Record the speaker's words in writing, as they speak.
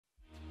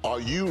Are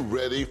you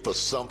ready for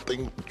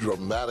something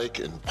dramatic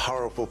and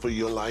powerful for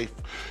your life?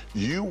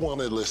 You want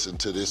to listen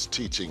to this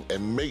teaching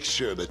and make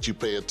sure that you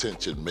pay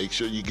attention. Make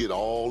sure you get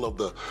all of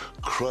the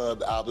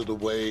crud out of the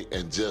way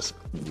and just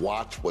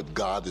watch what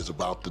God is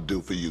about to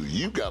do for you.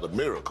 You got a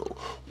miracle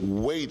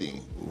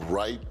waiting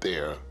right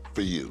there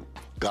for you.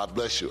 God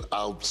bless you.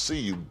 I'll see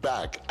you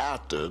back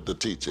after the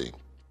teaching.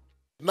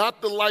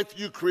 Not the life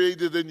you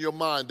created in your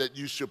mind that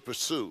you should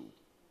pursue.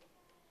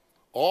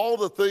 All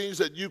the things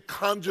that you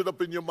conjured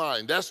up in your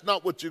mind, that's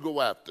not what you go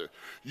after.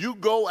 You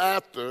go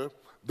after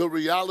the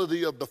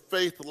reality of the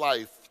faith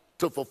life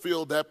to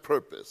fulfill that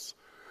purpose.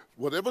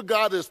 Whatever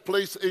God has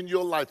placed in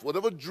your life,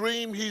 whatever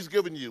dream he's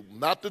given you,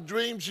 not the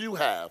dreams you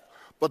have,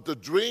 but the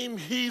dream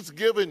he's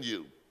given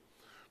you,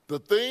 the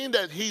thing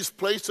that he's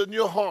placed in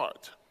your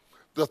heart,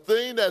 the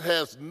thing that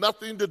has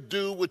nothing to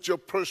do with your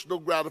personal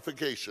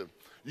gratification,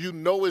 you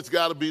know it's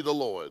got to be the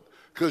Lord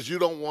because you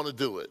don't want to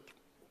do it.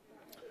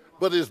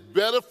 But it's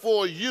better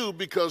for you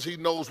because he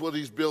knows what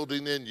he's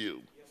building in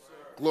you. Yes,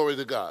 glory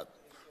to God.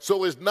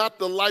 So it's not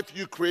the life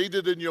you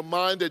created in your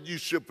mind that you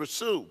should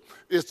pursue.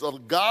 It's a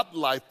God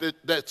life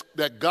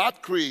that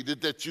God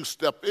created that you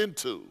step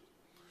into.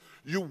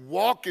 You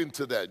walk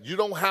into that. You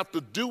don't have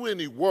to do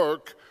any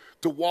work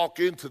to walk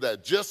into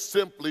that. Just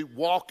simply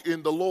walk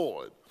in the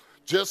Lord.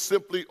 Just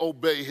simply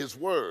obey his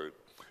word.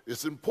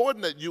 It's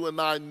important that you and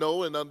I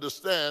know and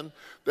understand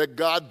that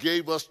God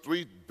gave us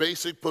three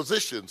basic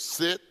positions: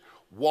 sit,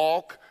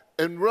 walk,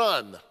 and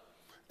run.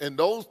 And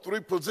those three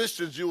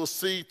positions you will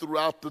see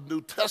throughout the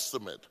New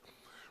Testament.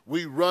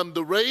 We run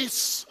the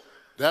race,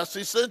 that's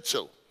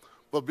essential.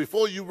 But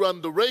before you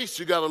run the race,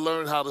 you got to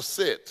learn how to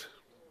sit.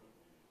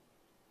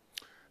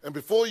 And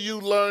before you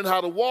learn how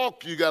to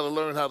walk, you got to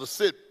learn how to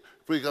sit,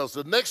 because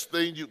the next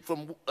thing,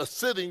 from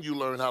sitting, you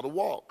learn how to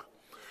walk.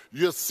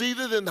 You're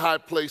seated in high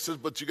places,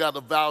 but you got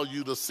to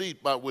value the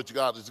seat by which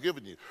God has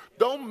given you.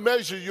 Don't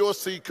measure your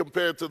seat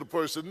compared to the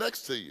person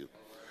next to you.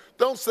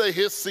 Don't say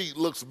his seat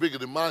looks bigger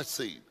than my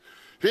seat.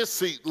 His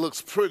seat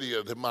looks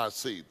prettier than my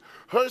seat.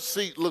 Her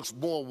seat looks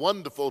more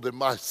wonderful than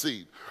my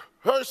seat.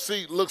 Her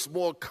seat looks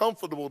more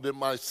comfortable than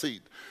my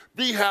seat.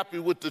 Be happy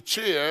with the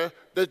chair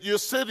that you're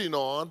sitting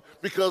on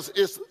because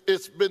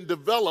it's been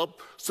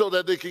developed so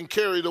that it can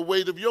carry the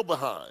weight of your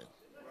behind.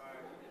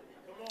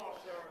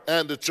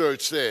 And the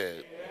church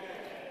said,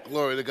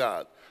 glory to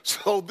God.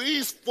 So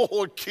these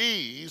four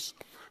keys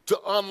to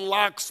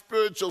unlock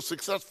spiritual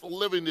successful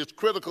living is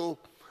critical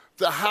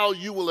to how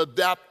you will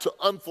adapt to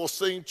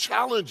unforeseen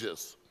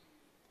challenges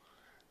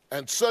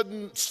and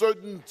sudden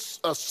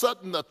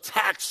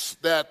attacks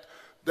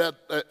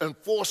and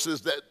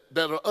forces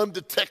that are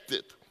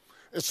undetected.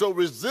 And so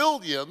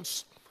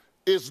resilience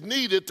is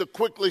needed to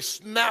quickly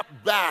snap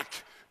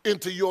back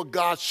into your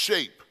God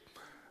shape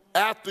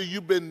after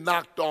you've been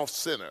knocked off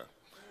center.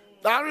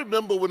 Now, I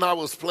remember when I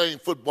was playing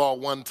football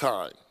one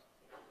time,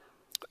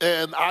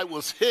 and I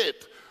was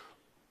hit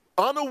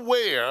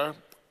unaware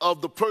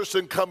of the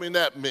person coming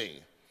at me.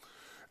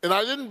 And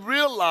I didn't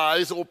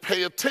realize or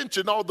pay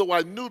attention, although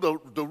I knew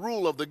the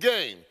rule of the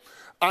game.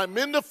 I'm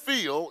in the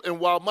field, and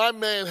while my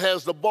man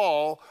has the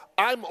ball,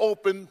 I'm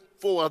open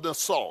for an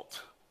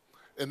assault.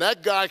 And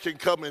that guy can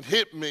come and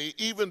hit me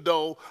even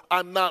though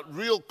I'm not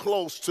real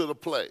close to the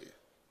play.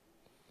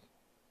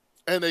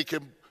 And they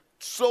can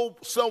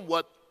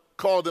somewhat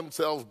call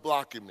themselves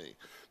blocking me.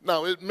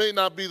 Now, it may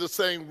not be the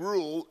same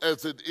rule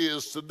as it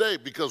is today,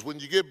 because when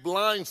you get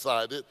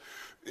blindsided,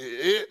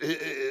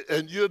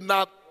 and you're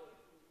not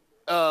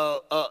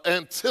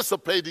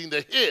anticipating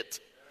the hit,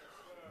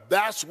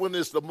 that's when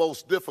it's the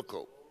most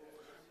difficult.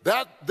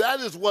 That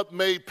is what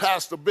made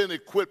Pastor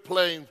Bennett quit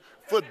playing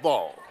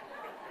football.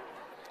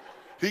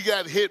 He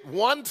got hit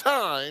one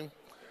time,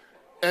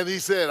 and he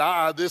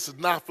said, this is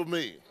not for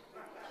me.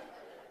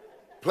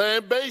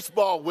 Playing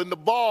baseball, when the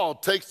ball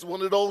takes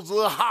one of those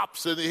little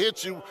hops and it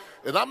hits you,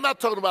 and I'm not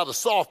talking about a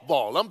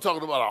softball, I'm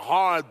talking about a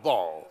hard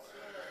ball.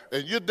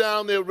 And you're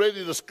down there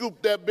ready to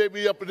scoop that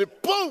baby up, and then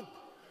boom,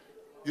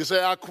 you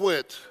say, I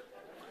quit.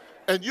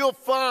 And you'll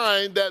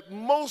find that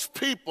most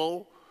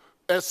people,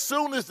 as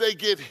soon as they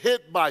get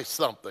hit by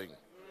something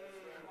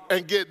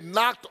and get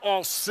knocked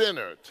off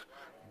center,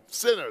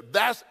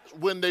 that's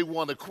when they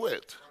want to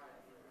quit.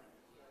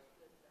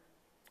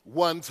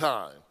 One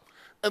time.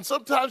 And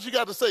sometimes you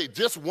got to say,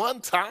 just one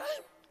time?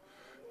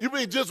 You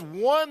mean just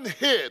one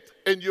hit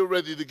and you're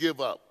ready to give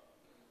up?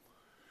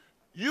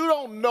 You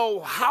don't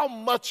know how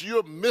much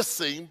you're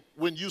missing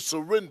when you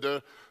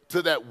surrender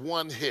to that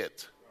one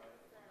hit.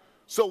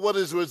 So what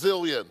is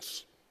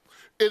resilience?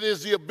 It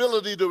is the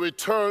ability to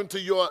return to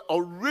your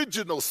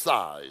original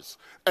size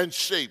and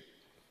shape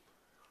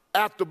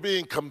after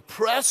being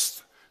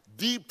compressed,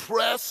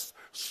 depressed,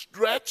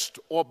 stretched,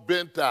 or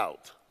bent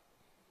out.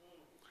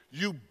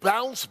 You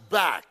bounce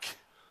back.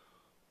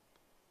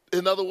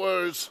 In other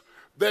words,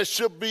 there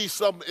should be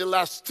some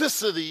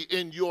elasticity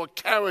in your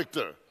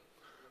character,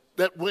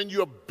 that when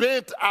you're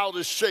bent out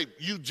of shape,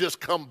 you just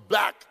come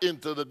back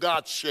into the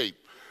God shape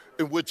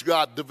in which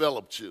God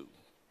developed you.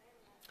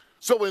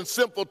 So in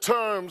simple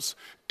terms,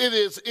 it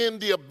is in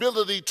the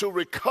ability to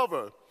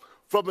recover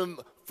from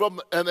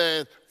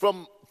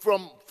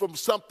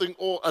something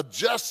or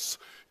adjusts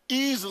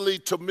easily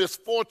to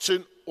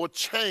misfortune or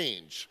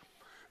change.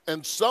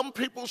 And some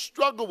people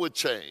struggle with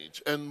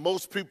change, and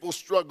most people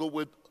struggle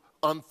with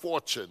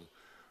unfortune.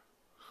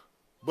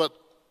 But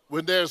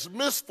when there's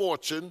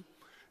misfortune,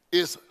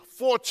 is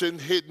fortune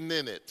hidden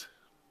in it.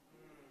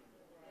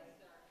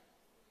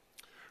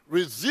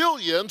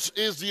 Resilience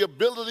is the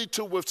ability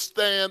to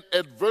withstand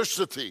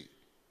adversity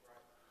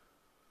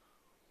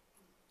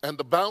and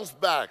to bounce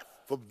back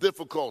from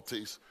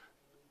difficulties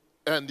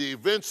and the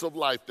events of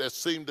life that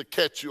seem to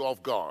catch you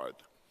off guard.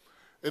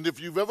 And if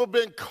you've ever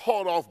been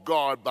caught off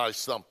guard by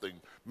something,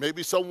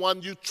 maybe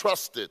someone you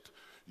trusted,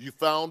 you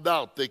found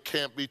out they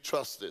can't be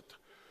trusted,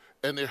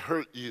 and it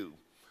hurt you.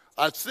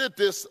 I said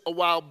this a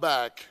while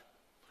back.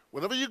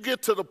 Whenever you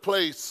get to the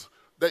place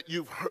that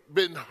you've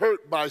been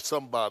hurt by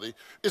somebody,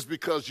 it's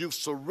because you've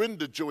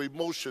surrendered your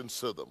emotions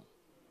to them.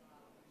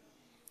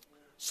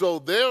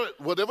 So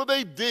whatever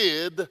they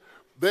did,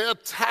 their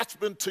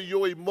attachment to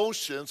your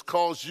emotions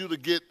caused you to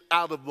get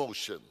out of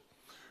motion.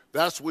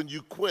 That's when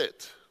you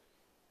quit.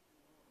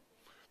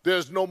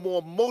 There's no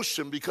more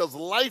motion because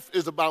life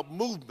is about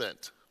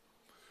movement.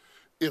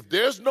 If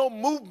there's no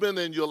movement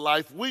in your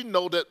life, we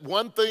know that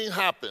one thing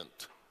happened.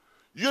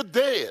 You're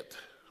dead.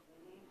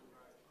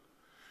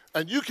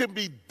 And you can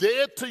be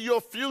dead to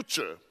your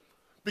future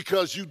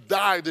because you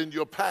died in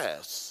your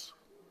past.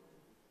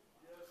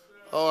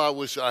 Oh, I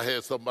wish I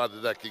had somebody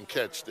that can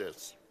catch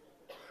this.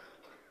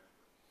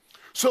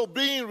 So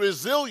being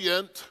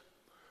resilient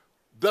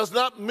does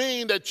not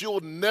mean that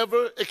you'll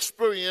never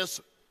experience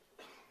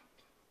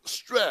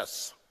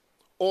stress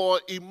or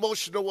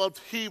emotional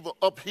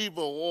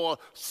upheaval or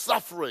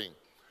suffering.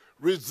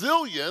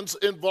 Resilience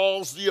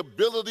involves the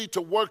ability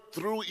to work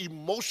through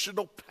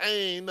emotional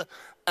pain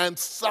and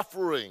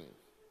suffering.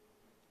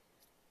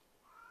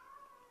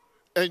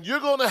 And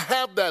you're going to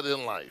have that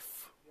in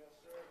life.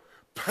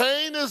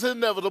 Pain is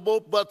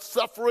inevitable, but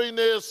suffering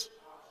is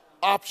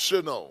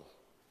optional.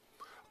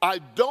 I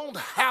don't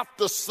have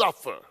to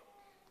suffer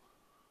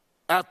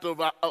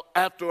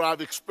after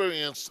I've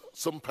experienced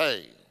some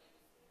pain.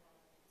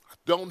 I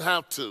don't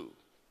have to.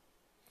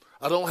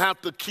 I don't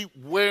have to keep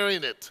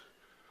wearing it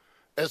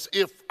as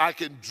if I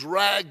can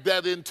drag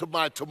that into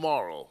my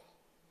tomorrow.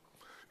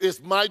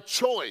 It's my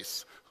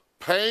choice.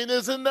 Pain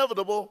is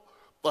inevitable,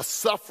 but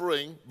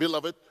suffering,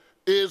 beloved,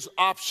 is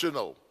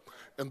optional.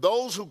 And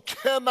those who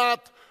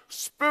cannot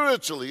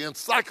spiritually and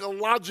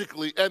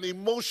psychologically and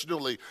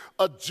emotionally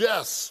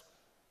adjust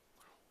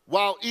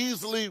while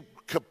easily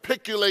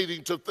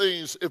capitulating to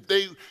things, if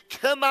they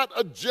cannot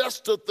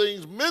adjust to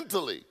things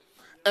mentally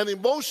and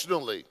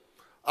emotionally,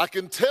 I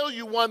can tell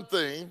you one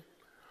thing,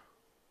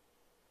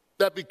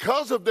 that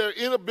because of their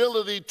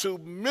inability to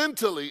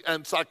mentally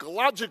and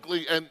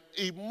psychologically and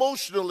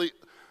emotionally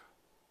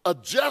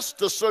adjust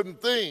to certain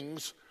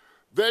things,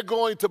 they're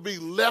going to be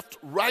left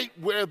right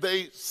where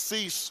they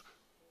cease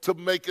to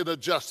make an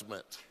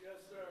adjustment. Yes,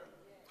 sir.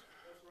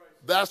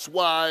 That's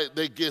why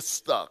they get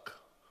stuck.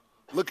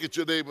 Look at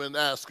your neighbor and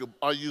ask him,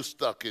 are you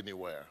stuck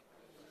anywhere?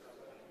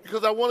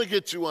 Because I want to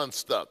get you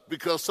unstuck,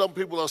 because some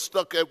people are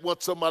stuck at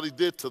what somebody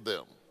did to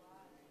them.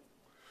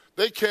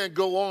 They can't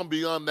go on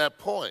beyond that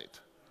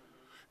point.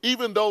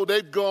 Even though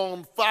they've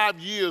gone 5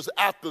 years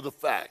after the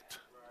fact,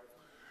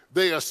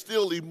 they are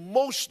still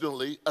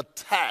emotionally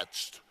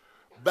attached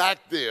back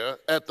there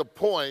at the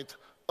point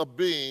of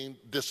being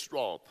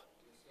distraught.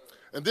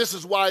 And this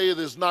is why it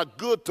is not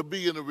good to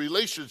be in a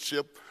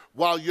relationship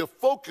while you're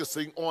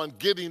focusing on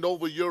getting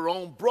over your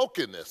own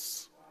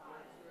brokenness,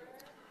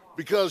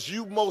 because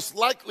you most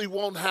likely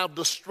won't have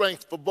the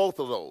strength for both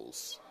of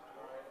those.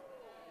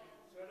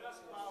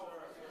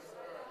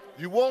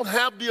 You won't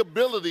have the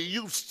ability.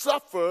 You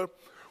suffer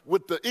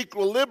with the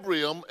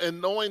equilibrium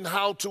and knowing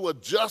how to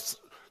adjust,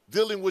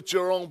 dealing with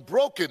your own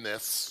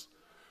brokenness,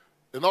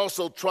 and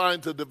also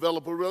trying to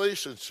develop a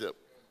relationship.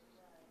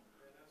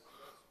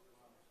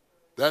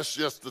 That's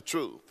just the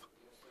truth.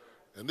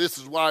 And this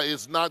is why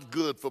it's not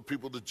good for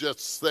people to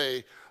just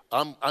say,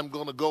 I'm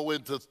going to go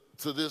into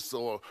this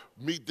or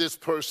meet this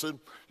person.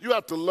 You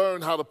have to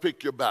learn how to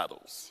pick your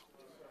battles.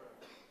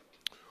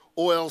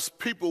 Or else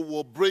people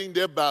will bring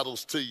their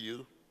battles to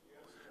you,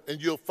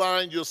 and you'll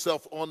find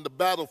yourself on the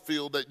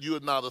battlefield that you're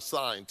not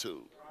assigned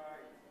to.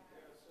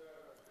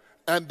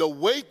 And the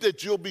weight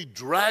that you'll be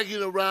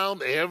dragging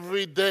around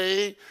every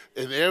day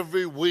and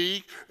every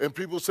week, and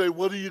people say,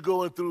 what are you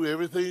going through?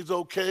 Everything's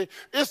okay?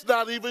 It's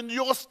not even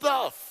your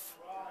stuff.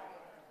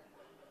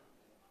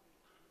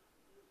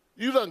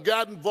 You done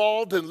got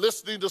involved in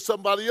listening to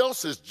somebody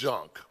else's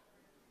junk,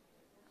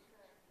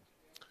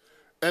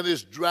 and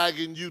it's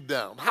dragging you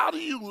down. How do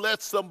you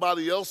let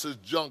somebody else's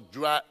junk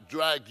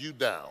drag you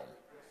down?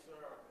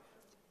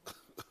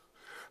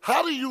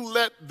 How do you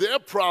let their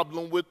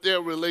problem with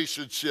their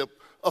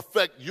relationship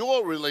affect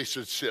your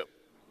relationship?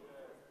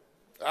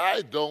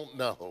 I don't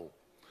know.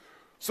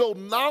 So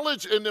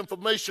knowledge and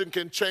information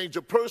can change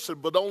a person,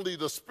 but only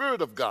the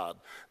Spirit of God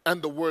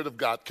and the Word of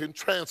God can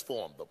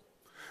transform them.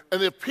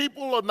 And if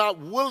people are not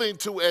willing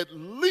to at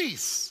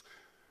least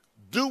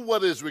do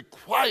what is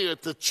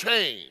required to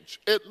change,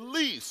 at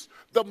least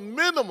the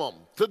minimum,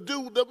 to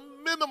do the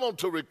minimum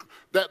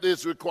that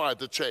is required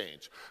to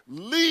change.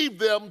 Leave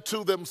them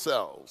to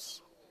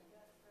themselves.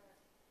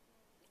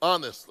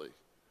 Honestly.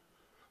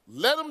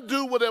 Let them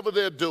do whatever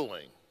they're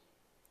doing.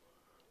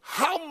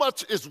 How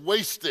much is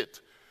wasted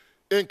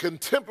in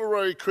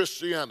contemporary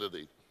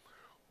Christianity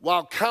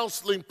while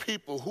counseling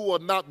people who are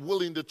not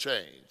willing to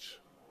change?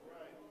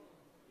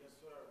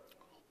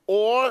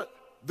 Or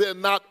they're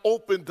not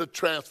open to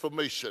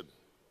transformation.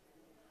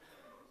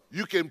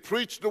 You can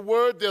preach the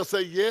word, they'll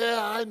say, yeah,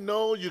 I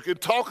know. You can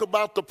talk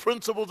about the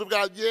principles of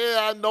God,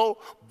 yeah, I know,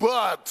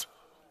 but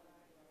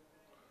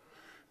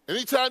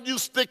anytime you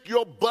stick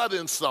your butt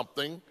in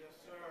something,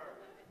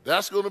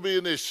 that's going to be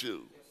an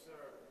issue.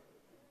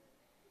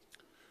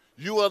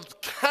 You are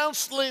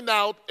canceling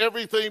out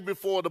everything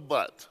before the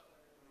but.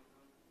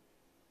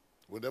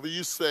 Whenever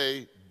you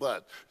say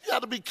but, you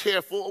got to be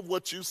careful of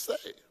what you say.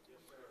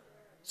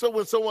 So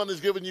when someone is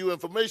giving you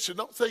information,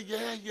 don't say,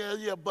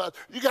 yeah, but.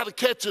 You got to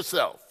catch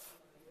yourself.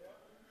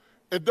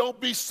 And don't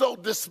be so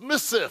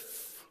dismissive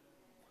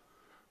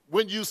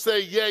when you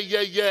say,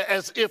 yeah,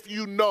 as if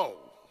you know.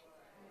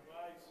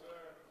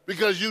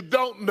 Because you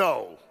don't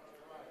know.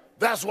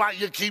 That's why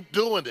you keep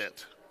doing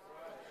it.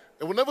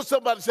 And whenever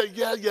somebody says,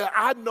 yeah,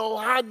 I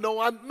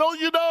know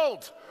you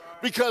don't.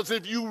 Because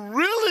if you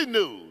really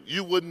knew,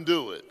 you wouldn't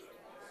do it.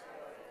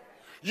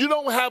 You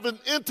don't have an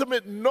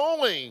intimate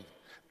knowing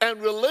and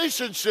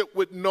relationship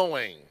with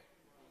knowing.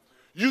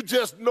 You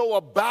just know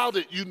about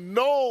it. You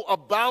know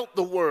about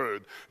the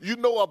word. You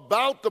know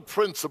about the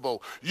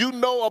principle. You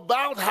know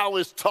about how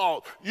it's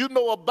taught. You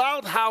know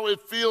about how it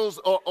feels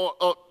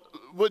or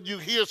when you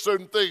hear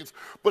certain things.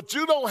 But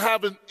you don't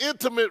have an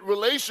intimate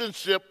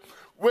relationship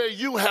where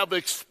you have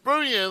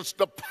experienced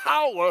the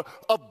power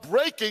of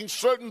breaking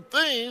certain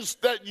things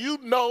that you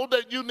know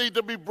that you need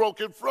to be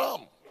broken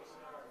from.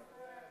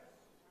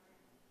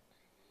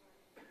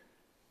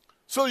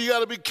 So you got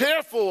to be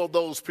careful of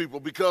those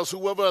people, because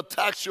whoever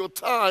attacks your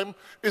time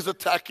is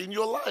attacking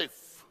your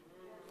life.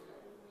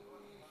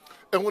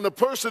 And when a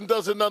person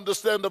doesn't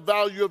understand the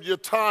value of your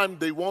time,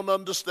 they won't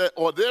understand,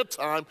 or their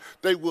time,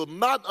 they will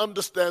not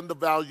understand the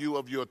value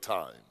of your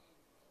time.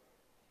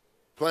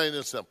 Plain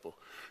and simple.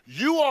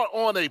 You are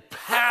on a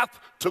path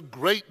to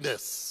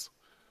greatness.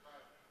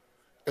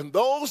 And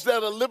those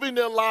that are living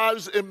their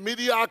lives in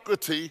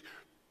mediocrity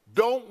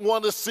don't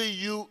want to see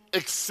you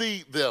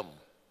exceed them.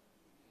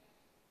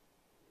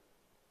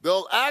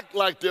 They'll act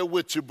like they're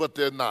with you, but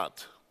they're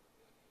not.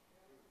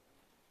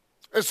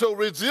 And so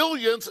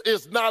resilience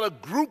is not a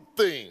group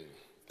thing.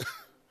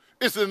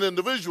 It's an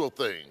individual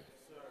thing.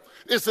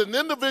 It's an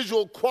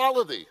individual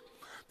quality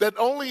that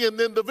only an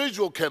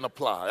individual can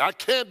apply. I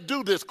can't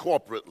do this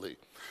corporately.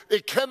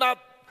 It cannot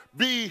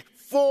be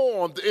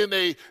formed in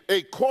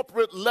a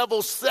corporate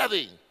level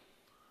setting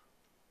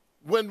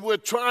when we're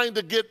trying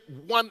to get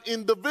one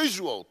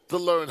individual to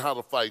learn how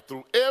to fight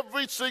through.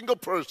 Every single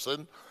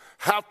person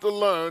have to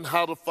learn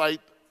how to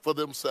fight for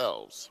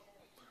themselves.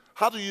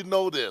 How do you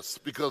know this?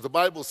 Because the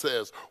Bible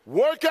says,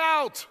 work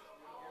out.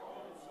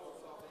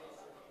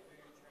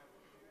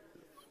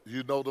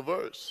 You know the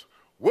verse.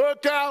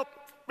 Work out,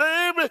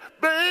 baby,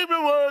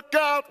 work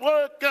out.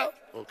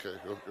 Okay.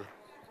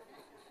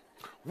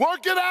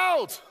 Work it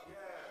out.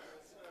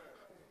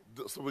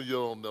 Some of you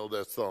don't know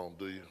that song,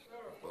 do you?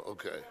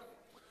 Okay.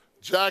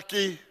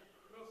 Jackie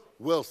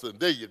Wilson,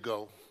 there you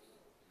go.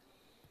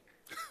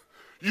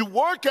 You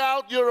work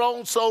out your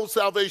own soul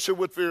salvation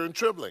with fear and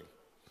trembling.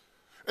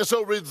 And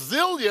so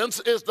resilience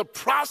is the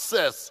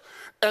process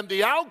and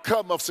the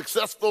outcome of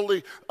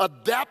successfully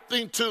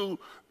adapting to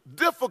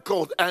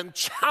difficult and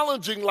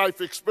challenging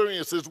life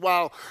experiences,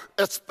 while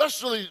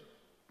especially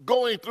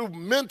going through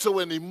mental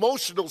and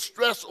emotional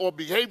stress or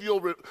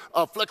behavioral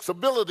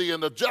flexibility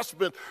and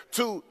adjustment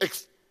to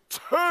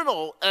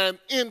external and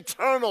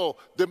internal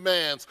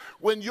demands.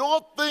 When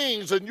your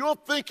things and your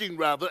thinking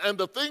rather, and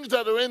the things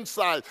that are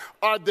inside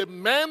are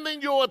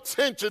demanding your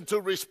attention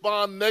to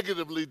respond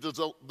negatively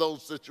to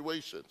those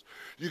situations,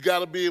 you got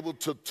to be able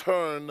to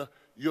turn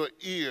your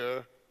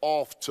ear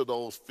off to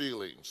those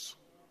feelings.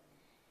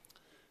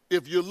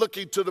 If you're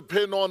looking to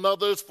depend on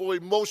others for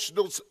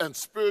emotional and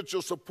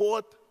spiritual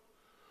support,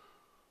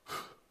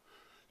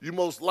 you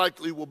most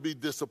likely will be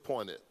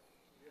disappointed.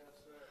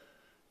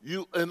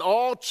 You, in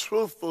all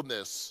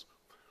truthfulness,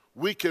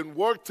 we can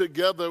work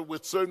together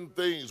with certain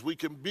things. We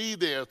can be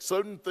there.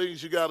 Certain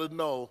things you got to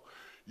know,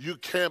 you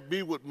can't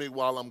be with me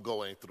while I'm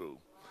going through.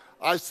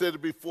 I said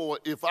it before,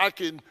 if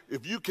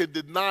you can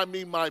deny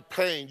me my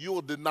pain, you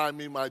will deny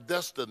me my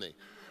destiny.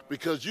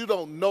 Because you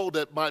don't know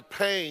that my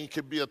pain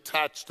can be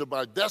attached to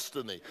my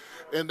destiny.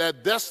 And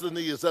that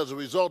destiny is as a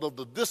result of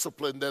the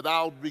discipline that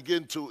I'll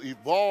begin to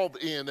evolve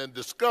in and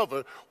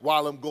discover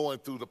while I'm going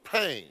through the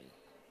pain.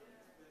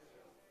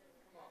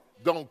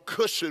 Don't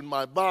cushion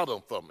my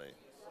bottom for me.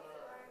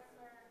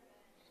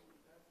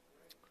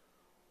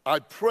 I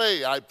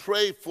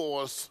pray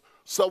for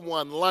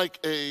someone like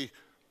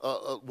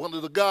one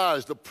of the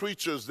guys, the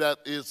preachers that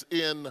is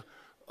in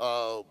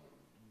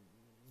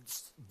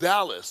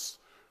Dallas,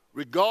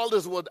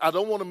 regardless of what, I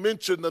don't want to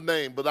mention the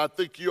name, but I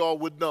think you all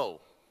would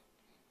know.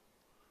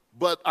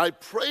 But I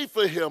pray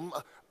for him,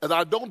 and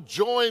I don't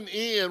join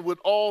in with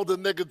all the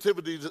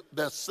negativity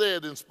that's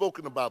said and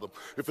spoken about him.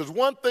 If there's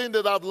one thing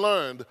that I've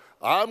learned,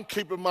 I'm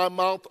keeping my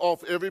mouth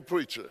off every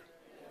preacher.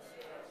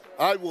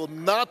 I will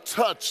not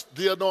touch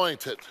the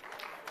anointed.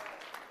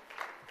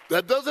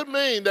 That doesn't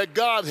mean that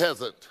God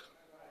hasn't.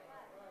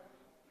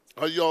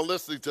 Are you all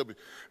listening to me?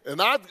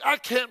 And I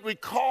can't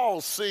recall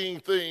seeing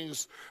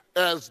things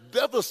as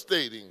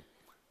devastating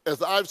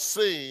as I've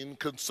seen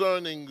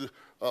concerning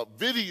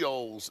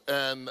videos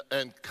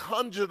and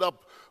conjured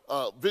up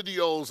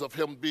videos of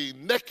him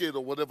being naked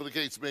or whatever the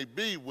case may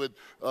be with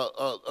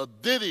a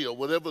Diddy or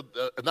whatever,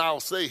 and I'll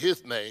say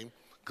his name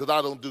because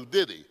I don't do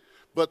Diddy.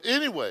 But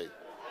anyway,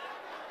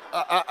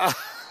 I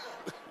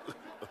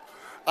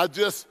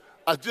just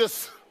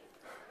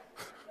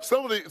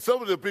some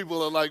of the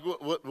people are like,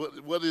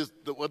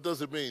 what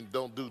does it mean?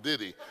 Don't do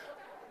Diddy.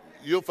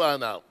 You'll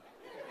find out.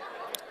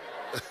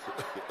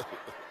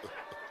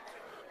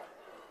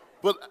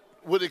 But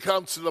when it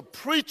comes to the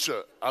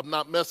preacher, I'm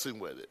not messing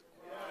with it.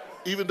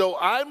 Even though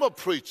I'm a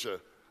preacher,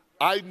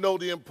 I know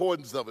the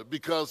importance of it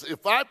because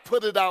if I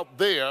put it out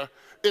there,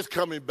 it's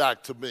coming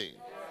back to me.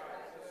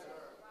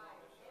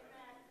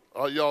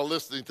 Are y'all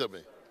listening to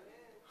me?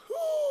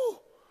 Whew.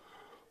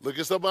 Look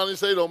at somebody and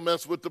say, don't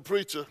mess with the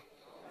preacher.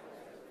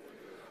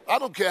 I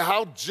don't care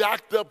how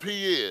jacked up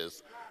he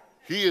is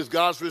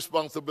God's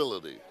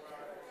responsibility.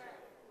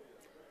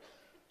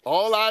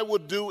 All I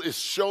would do is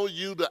show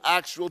you the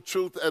actual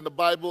truth and the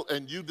Bible,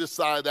 and you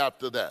decide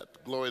after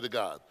that. Glory to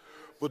God.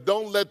 But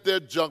don't let their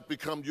junk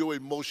become your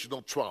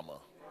emotional trauma.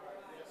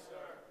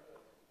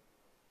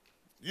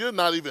 You're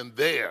not even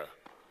there.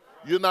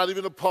 You're not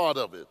even a part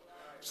of it.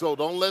 So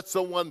don't let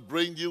someone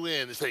bring you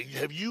in and say,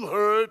 have you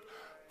heard?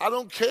 I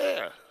don't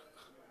care.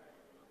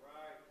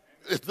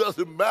 It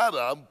doesn't matter.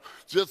 I'm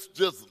just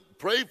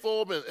pray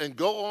for them and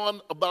go on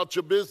about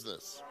your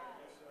business.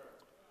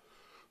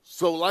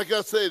 So like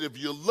I said, if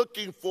you're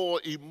looking for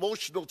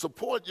emotional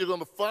support, you're going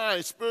to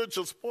find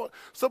spiritual support.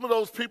 Some of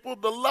those people,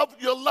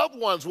 your loved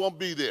ones won't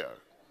be there.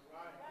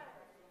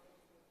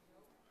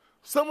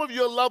 Some of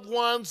your loved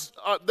ones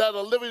that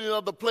are living in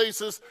other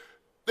places,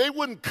 they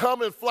wouldn't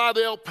come and fly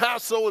to El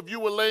Paso if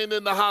you were laying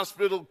in the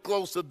hospital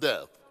close to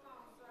death.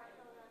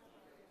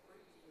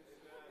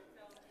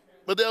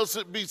 But they'll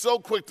be so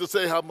quick to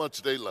say how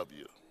much they love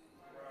you.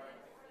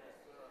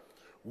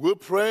 We're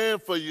praying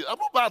for you. I'm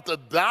about to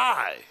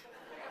die.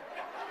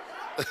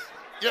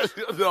 Yes,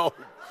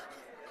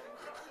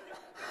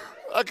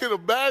 I can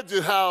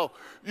imagine how,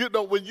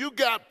 when you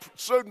got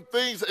certain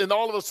things and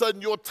all of a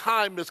sudden your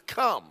time has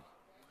come,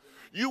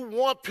 you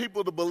want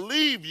people to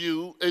believe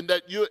you and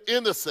that you're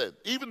innocent,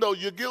 even though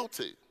you're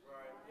guilty.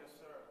 Right. Yes,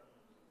 sir.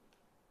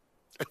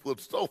 It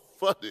was so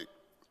funny.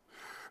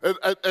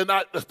 And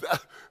I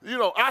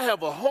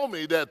have a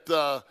homie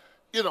that,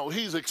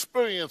 he's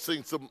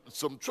experiencing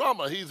some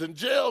trauma. He's in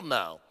jail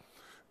now.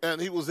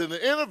 And he was in an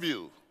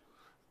interview.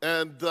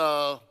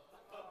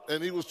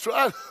 And he was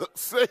trying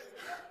to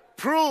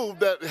prove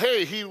that,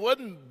 hey, he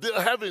wasn't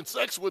having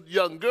sex with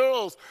young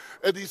girls.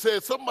 And he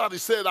said, somebody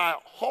said I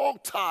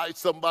hog-tied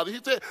somebody. He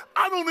said,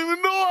 I don't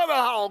even know how to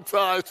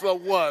hog-tie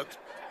someone.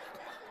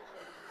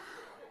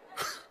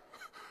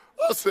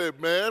 I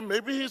said, man,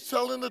 maybe he's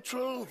telling the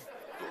truth.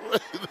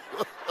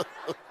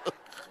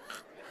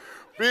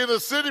 Being a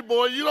city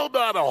boy, you don't know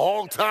how to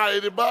hog-tie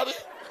anybody.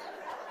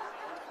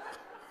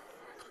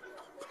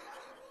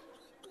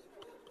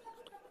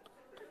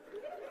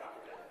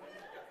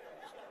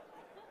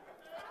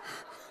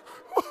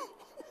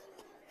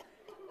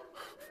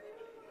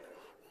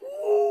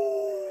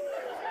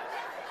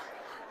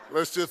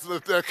 Let's just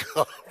let that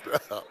calm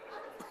down.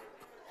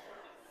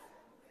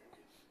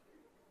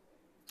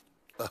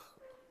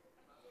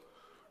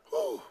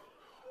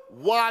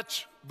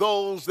 Watch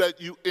those that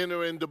you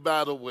enter into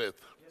battle with.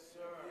 Yes, sir.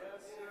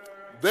 Yes,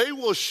 sir. They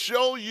will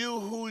show you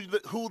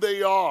who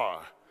they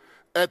are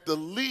at the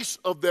least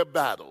of their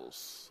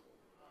battles.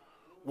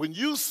 When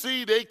you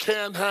see they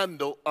can't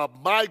handle a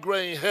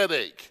migraine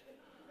headache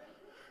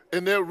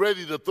and they're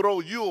ready to throw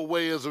you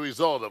away as a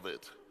result of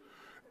it,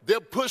 they're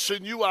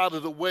pushing you out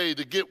of the way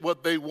to get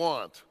what they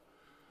want.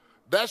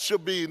 That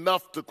should be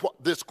enough to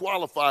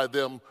disqualify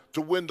them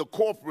to win the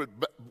corporate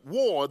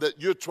war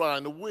that you're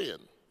trying to win.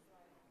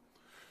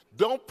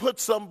 Don't put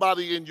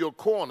somebody in your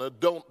corner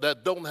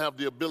that don't have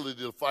the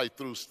ability to fight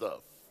through stuff.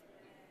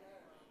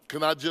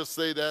 Can I just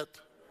say that?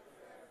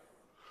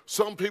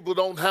 Some people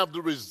don't have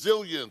the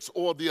resilience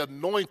or the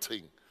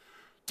anointing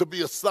to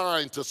be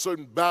assigned to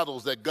certain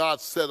battles that God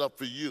set up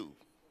for you.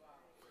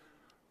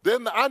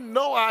 Then I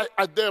know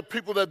there are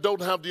people that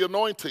don't have the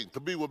anointing to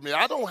be with me.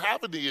 I don't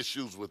have any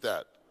issues with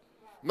that.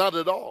 Not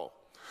at all.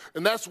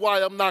 And that's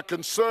why I'm not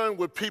concerned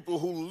with people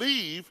who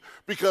leave,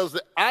 because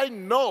I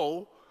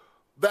know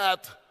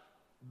that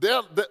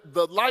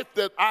the life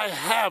that I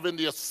have and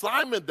the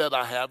assignment that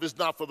I have is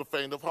not for the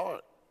faint of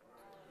heart.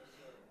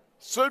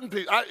 Certain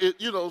people,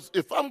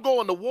 if I'm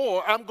going to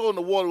war, I'm going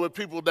to war with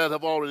people that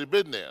have already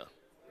been there.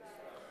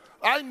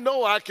 I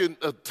know I can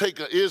take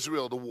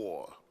Israel to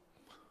war.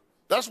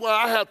 That's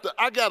why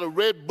I got a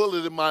red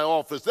bullet in my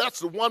office. That's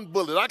the one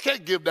bullet. I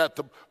can't give that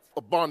to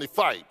Barney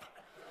Fife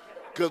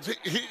because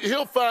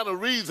he'll find a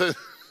reason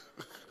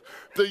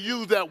to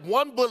use that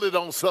one bullet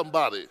on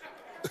somebody.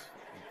 As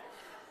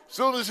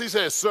soon as he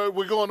says, sir,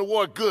 we're going to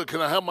war, good, can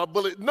I have my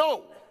bullet?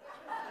 No.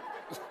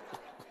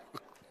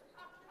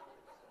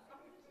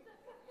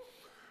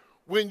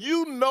 When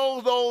you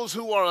know those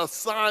who are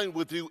assigned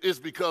with you, it's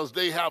because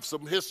they have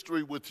some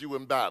history with you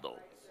in battle.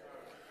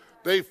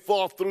 They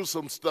fought through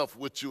some stuff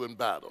with you in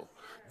battle.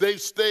 They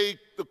stayed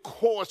the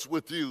course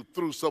with you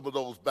through some of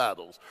those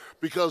battles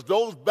because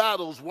those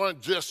battles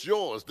weren't just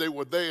yours, they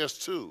were theirs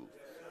too.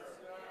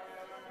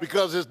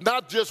 Because it's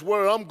not just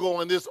where I'm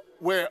going, it's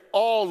where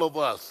all of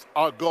us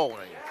are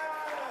going.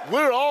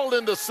 We're all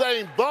in the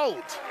same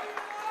boat.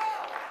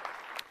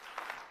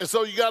 And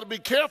so you got to be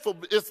careful.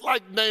 It's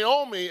like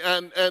Naomi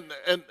and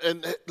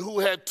who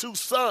had 2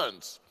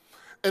 sons.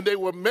 And they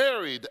were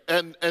married,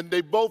 and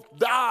they both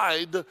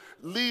died,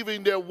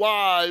 leaving their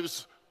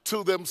wives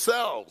to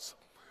themselves.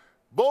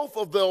 Both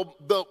of them,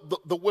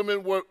 the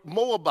women were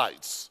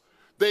Moabites.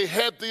 They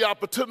had the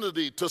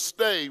opportunity to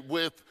stay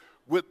with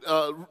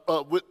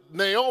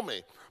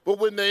Naomi. But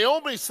when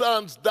Naomi's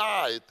sons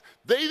died,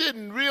 they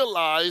didn't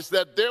realize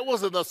that there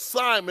was an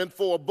assignment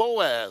for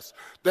Boaz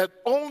that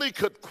only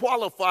could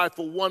qualify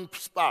for one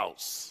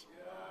spouse.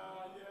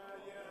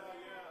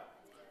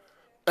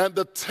 And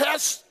the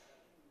test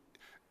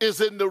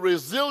is in the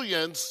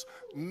resilience,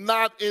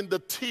 not in the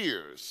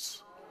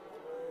tears.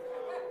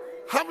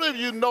 How many of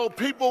you know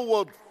people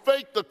will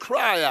fake the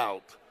cry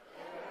out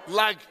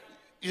like,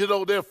 you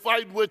know, they're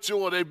fighting with you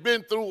or they've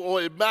been through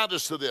or it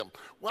matters to them?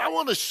 Well, I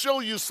want to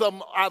show you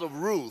something out of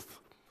Ruth,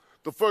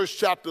 the 1st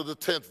chapter, the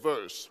 10th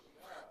verse.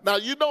 Now,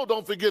 you know,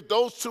 don't forget,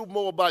 those 2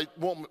 Moabite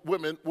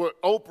women were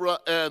Oprah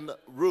and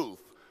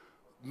Ruth,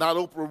 not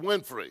Oprah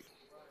Winfrey,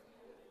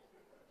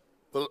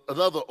 but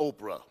another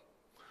Oprah.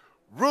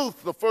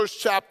 Ruth, the 1st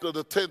chapter,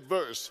 the 10th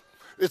verse,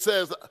 it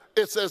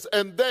says,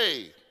 and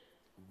they,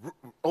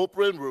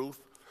 Oprah and Ruth,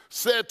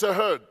 said to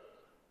her,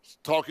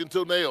 talking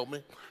to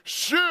Naomi,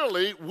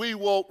 surely we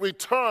will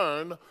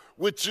return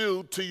with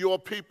you to your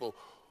people.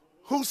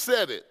 Who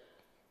said it?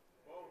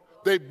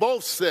 They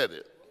both said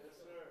it.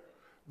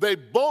 They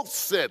both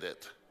said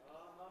it.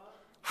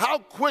 How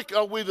quick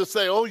are we to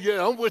say, oh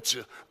yeah, I'm with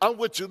you, I'm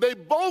with you. They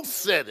both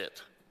said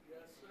it.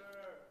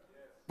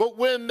 But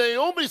when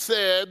Naomi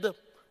said,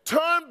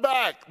 turn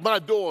back, my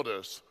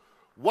daughters.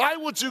 Why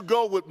would you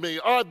go with me?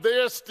 Are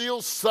there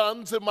still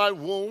sons in my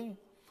womb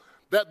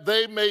that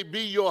they may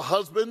be your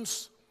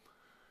husbands?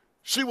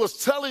 She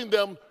was telling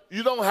them,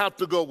 you don't have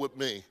to go with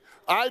me.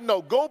 I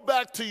know, go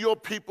back to your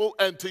people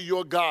and to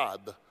your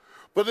God.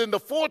 But in the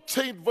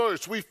 14th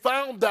verse, we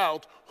found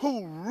out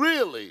who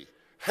really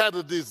had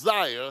a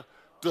desire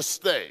to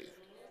stay.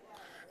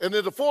 And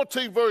in the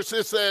 14th verse,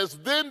 it says,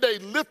 then they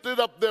lifted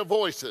up their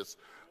voices.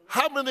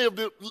 How many of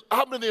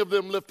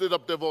them lifted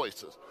up their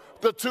voices?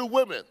 The 2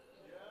 women.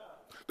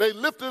 They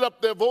lifted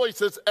up their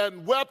voices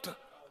and wept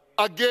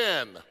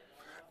again.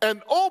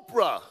 And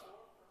Oprah,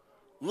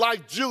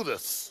 like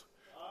Judas,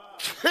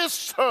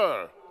 kissed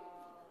her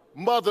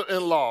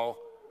mother-in-law,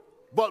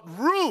 but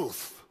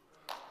Ruth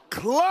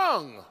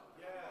clung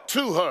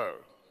to her.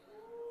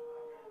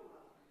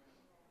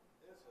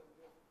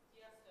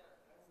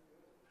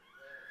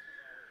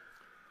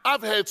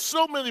 I've had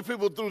so many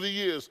people through the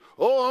years,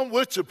 oh, I'm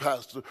with you,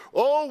 Pastor.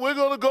 Oh, we're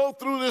going to go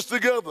through this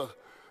together.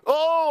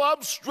 Oh,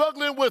 I'm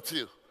struggling with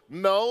you.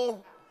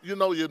 No, you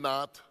know you're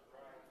not.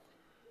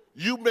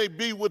 You may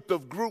be with the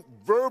group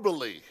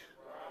verbally.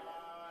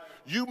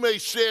 You may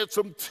shed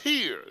some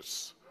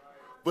tears,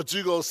 but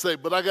you're going to say,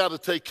 but I got to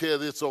take care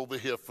of this over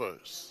here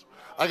first.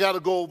 I got to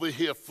go over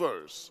here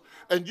first.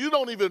 And you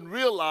don't even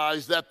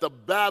realize that the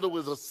battle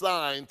is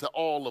assigned to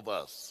all of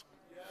us.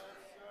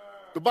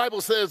 The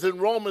Bible says in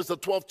Romans, the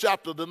 12th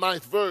chapter, the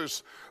 9th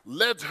verse,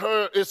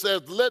 it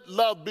says, let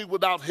love be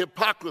without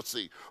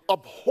hypocrisy.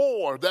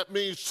 Abhor, that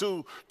means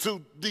to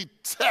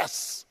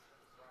detest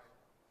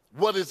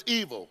what is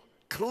evil.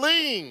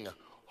 Cling,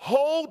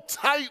 hold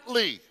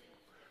tightly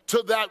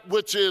to that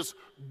which is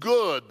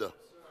good.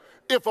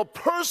 If a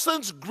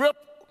person's grip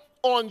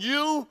on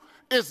you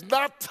is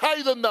not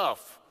tight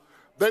enough,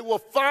 they will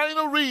find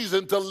a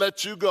reason to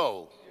let you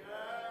go.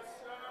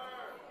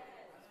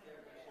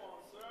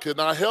 Can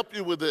I help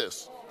you with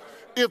this?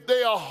 If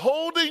they are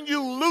holding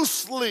you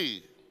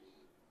loosely,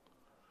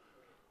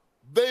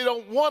 they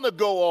don't want to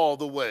go all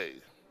the way.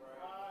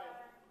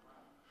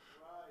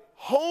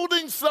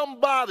 Holding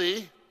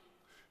somebody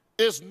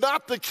is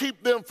not to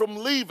keep them from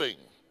leaving.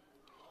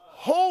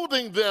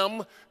 Holding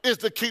them is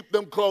to keep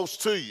them close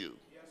to you.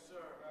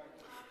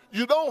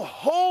 You don't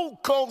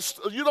hold close,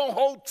 you don't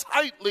hold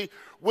tightly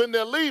when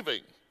they're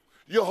leaving.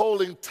 You're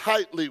holding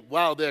tightly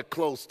while they're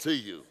close to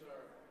you.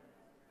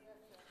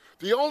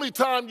 The only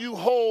time you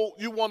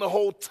want to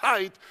hold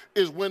tight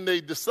is when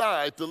they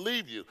decide to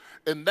leave you.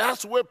 And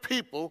that's where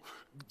people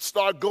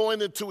start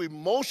going into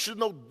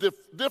emotional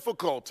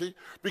difficulty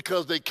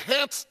because they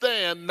can't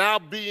stand now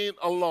being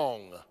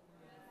alone.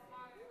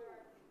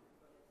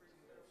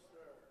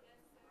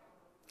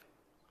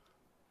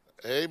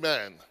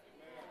 Amen.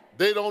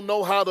 They don't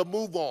know how to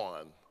move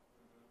on.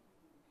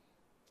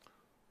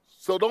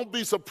 So don't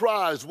be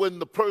surprised when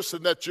the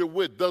person that you're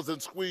with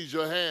doesn't squeeze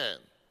your hand.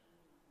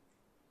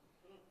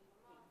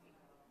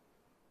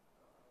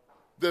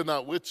 They're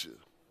not with you.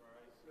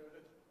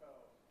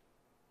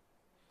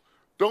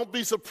 Don't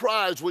be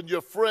surprised when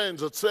your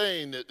friends are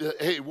saying,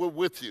 hey, we're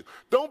with you.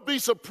 Don't be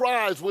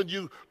surprised when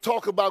you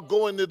talk about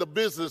going into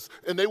business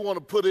and they want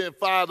to put in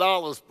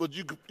 $5, but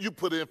you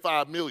put in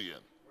 $5 million.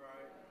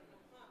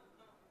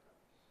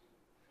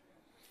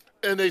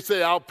 And they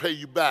say, I'll pay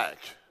you back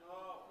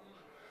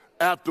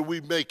after we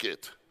make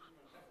it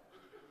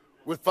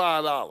with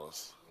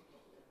 $5.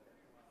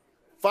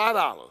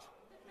 $5.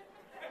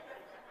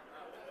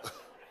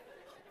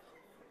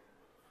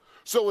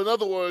 So in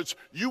other words,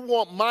 you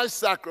want my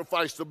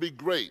sacrifice to be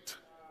great,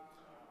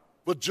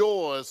 but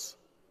yours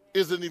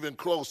isn't even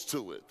close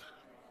to it.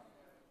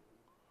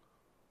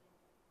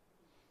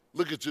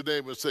 Look at your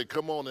neighbor and say,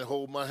 come on and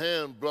hold my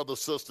hand, brother,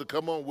 sister.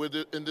 Come on, we're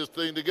in this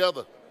thing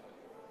together.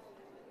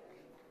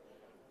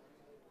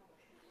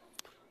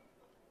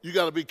 You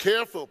got to be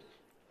careful.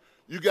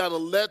 You got to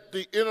let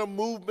the inner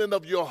movement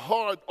of your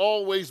heart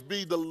always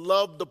be to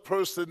love the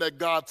person that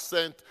God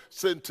sent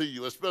to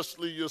you,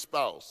 especially your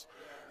spouse.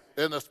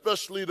 And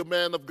especially the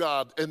man of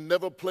God, and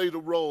never play the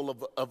role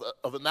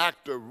of an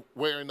actor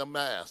wearing a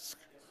mask.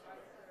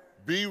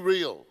 Be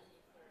real.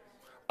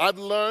 I've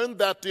learned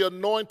that the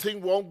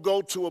anointing won't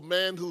go to a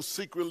man who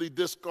secretly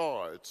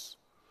discards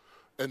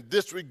and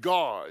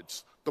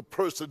disregards the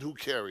person who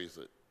carries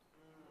it.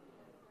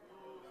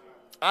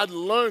 I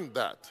learned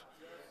that.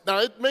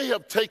 Now, it may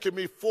have taken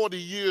me 40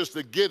 years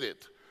to get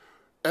it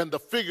and to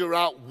figure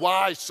out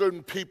why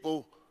certain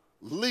people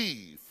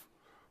leave.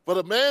 But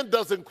a man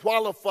doesn't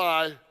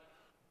qualify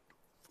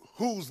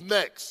who's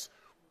next.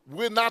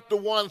 We're not the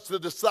ones to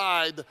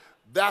decide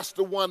that's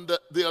the one that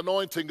the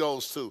anointing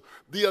goes to.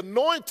 The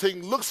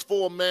anointing looks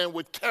for a man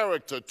with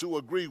character to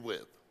agree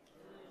with.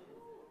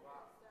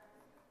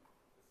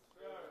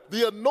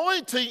 The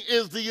anointing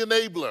is the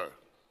enabler.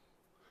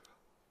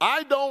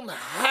 I don't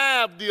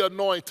have the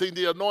anointing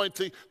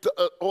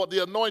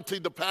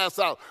to pass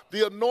out.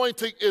 The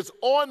anointing is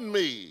on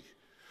me.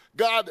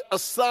 God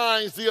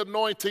assigns the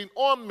anointing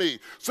on me.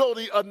 So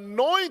the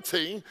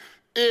anointing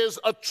is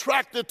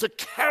attracted to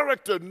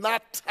character,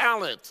 not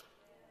talent.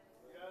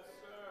 Yes,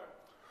 sir.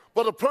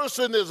 But a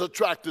person is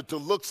attracted to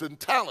looks and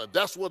talent.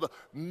 That's what a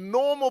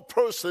normal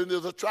person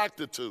is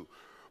attracted to.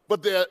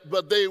 But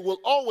they will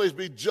always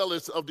be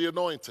jealous of the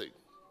anointing.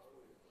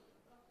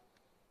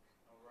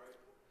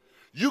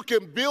 You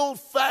can build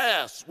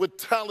fast with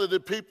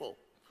talented people,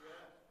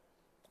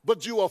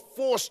 but you are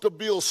forced to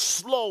build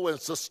slow and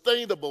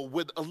sustainable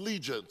with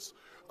allegiance.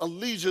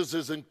 Allegiance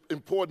is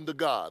important to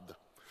God.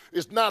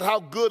 It's not how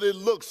good it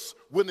looks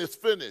when it's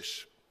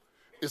finished.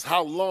 It's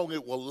how long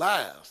it will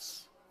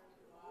last.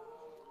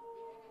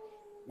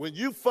 When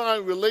you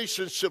find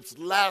relationships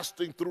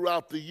lasting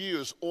throughout the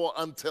years or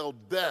until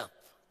death,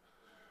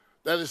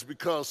 that is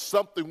because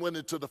something went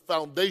into the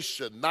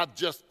foundation, not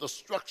just the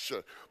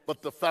structure,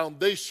 but the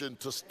foundation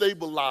to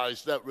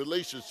stabilize that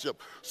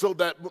relationship so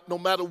that no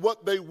matter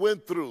what they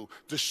went through,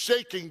 the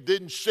shaking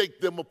didn't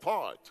shake them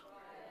apart.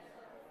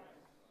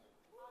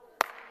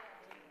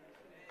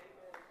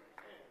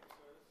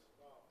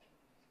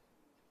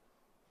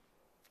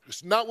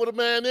 It's not what a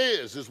man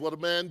is, it's what a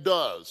man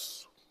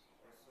does.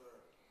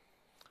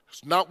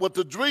 It's not what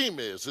the dream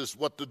is, it's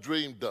what the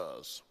dream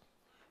does.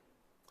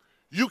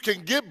 You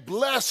can get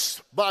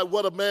blessed by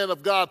what a man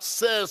of God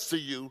says to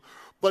you,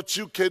 but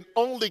you can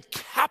only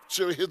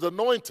capture his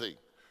anointing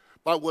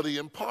by what he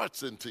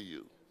imparts into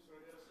you.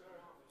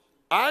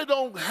 I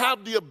don't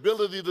have the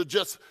ability to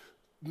just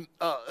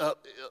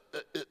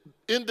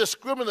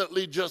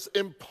indiscriminately just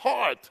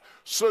impart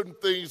certain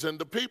things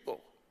into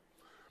people.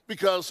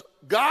 Because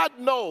God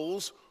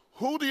knows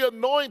who the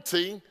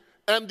anointing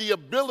and the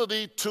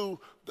ability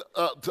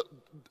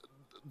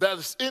that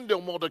is in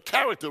them, or the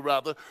character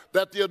rather,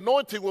 that the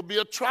anointing will be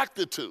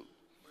attracted to.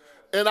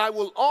 And I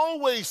will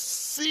always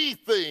see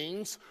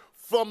things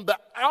from the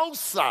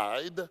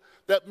outside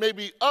that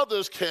maybe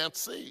others can't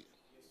see.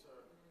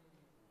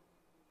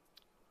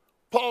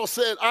 Paul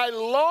said, I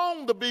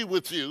long to be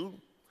with you,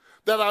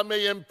 that I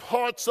may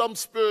impart some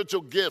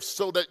spiritual gifts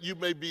so that you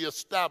may be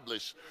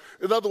established.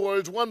 In other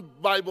words, one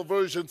Bible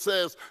version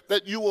says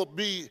that you will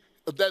be,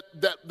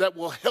 that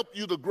will help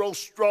you to grow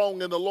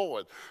strong in the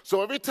Lord.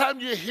 So every time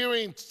you're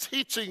hearing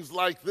teachings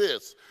like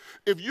this,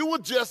 if you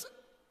would just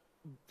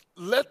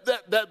let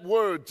that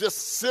word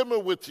just simmer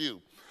with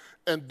you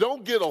and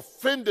don't get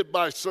offended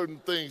by certain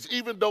things,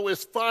 even though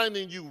it's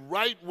finding you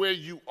right where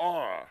you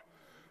are.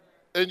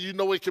 And you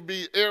know it can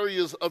be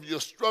areas of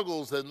your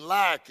struggles and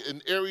lack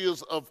and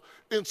areas of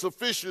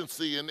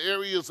insufficiency and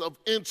areas of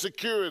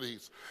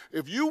insecurities.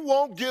 If you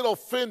won't get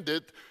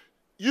offended,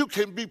 you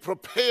can be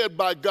prepared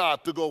by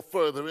God to go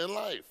further in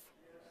life.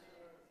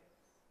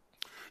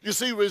 You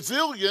see,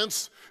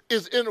 resilience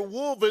is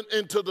interwoven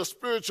into the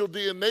spiritual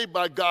DNA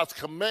by God's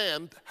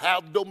command,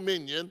 have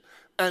dominion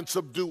and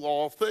subdue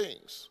all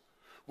things.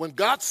 When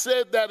God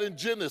said that in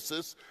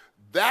Genesis,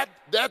 that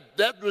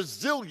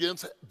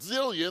resilience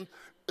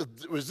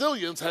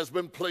has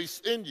been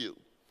placed in you.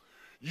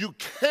 You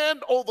can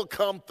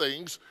overcome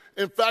things.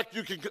 In fact,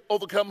 you can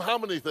overcome how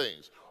many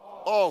things?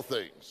 All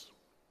things.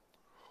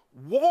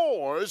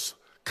 Wars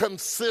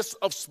consist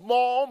of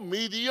small,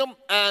 medium,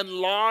 and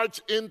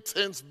large,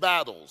 intense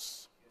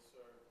battles.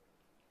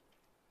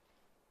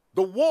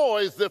 The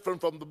war is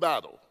different from the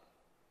battle.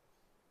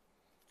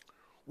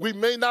 We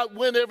may not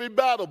win every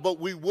battle, but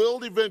we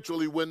will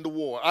eventually win the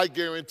war, I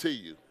guarantee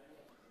you.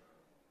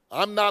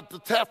 I'm not the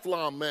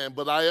Teflon man,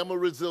 but I am a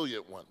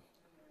resilient one.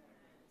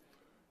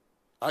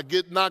 I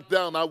get knocked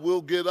down, I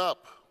will get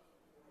up.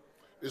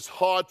 It's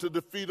hard to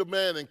defeat a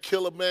man and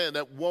kill a man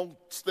that won't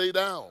stay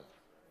down.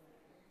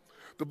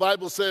 The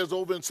Bible says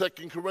over in 2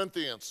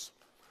 Corinthians,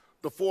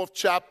 the 4th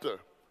chapter,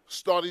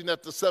 starting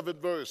at the 7th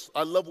verse,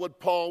 I love what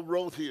Paul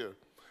wrote here.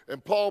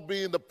 And Paul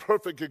being the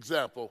perfect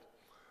example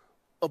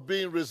of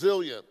being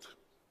resilient.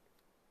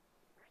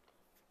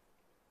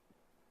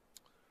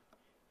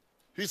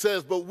 He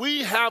says, but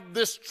we have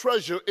this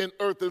treasure in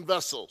earthen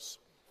vessels,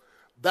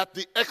 that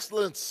the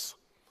excellence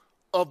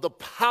of the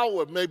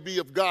power may be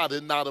of God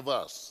and not of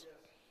us.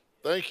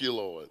 Thank you,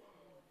 Lord.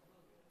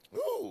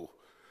 Ooh.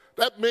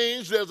 That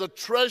means there's a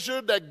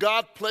treasure that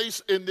God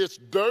placed in this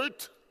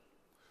dirt,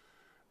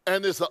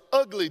 and it's an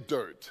ugly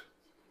dirt.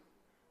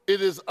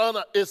 It's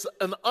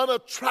an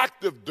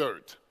unattractive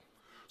dirt,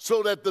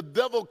 so that the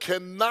devil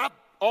cannot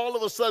all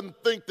of a sudden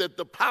think that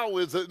the power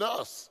is in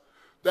us,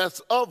 that's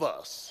of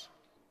us.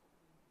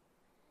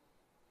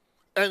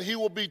 And he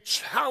will be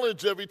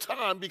challenged every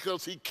time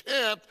because he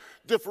can't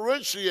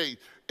differentiate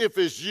if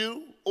it's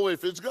you or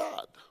if it's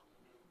God.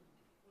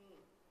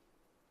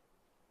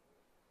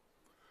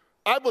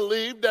 I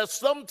believe that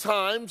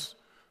sometimes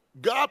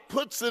God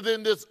puts it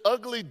in this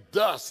ugly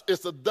dust.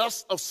 It's a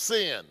dust of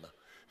sin.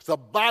 It's a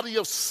body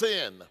of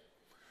sin.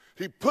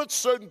 He puts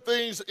certain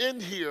things in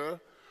here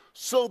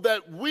so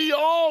that we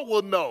all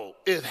will know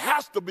it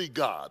has to be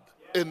God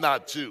and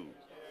not you.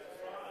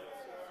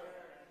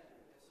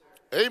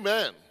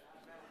 Amen.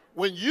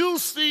 When you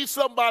see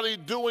somebody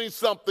doing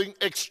something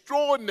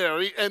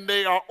extraordinary and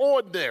they are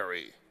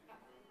ordinary,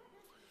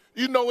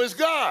 you know it's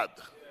God.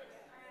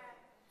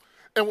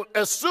 And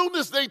as soon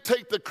as they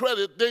take the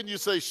credit, then you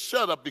say,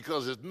 shut up,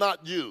 because it's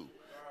not you.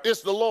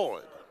 It's the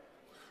Lord.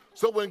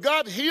 So when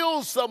God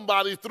heals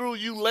somebody through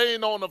you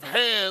laying on of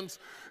hands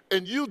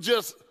and you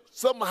just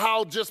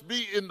somehow just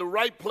be in the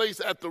right place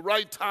at the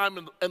right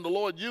time and the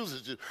Lord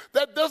uses you,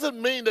 that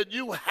doesn't mean that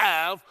you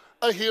have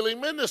a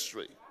healing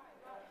ministry.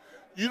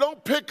 You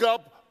don't pick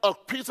up a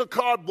piece of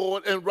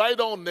cardboard and write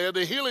on there,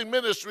 the healing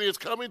ministry is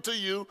coming to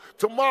you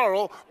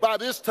tomorrow by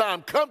this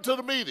time. Come to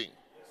the meeting.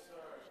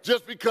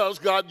 Just because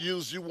God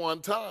used you one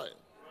time.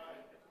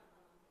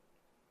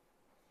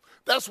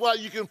 That's why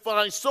you can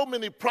find so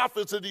many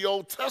prophets in the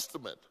Old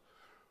Testament.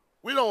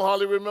 We don't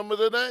hardly remember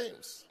their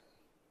names.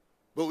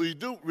 But we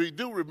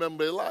do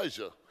remember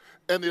Elijah.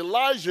 And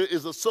Elijah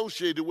is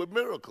associated with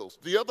miracles.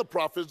 The other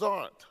prophets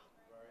aren't.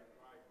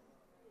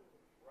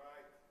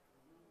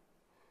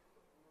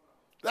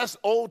 That's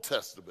Old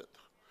Testament.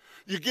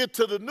 You get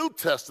to the New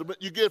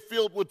Testament, you get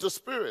filled with the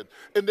Spirit.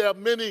 And there are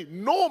many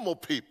normal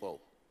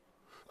people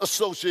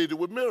associated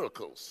with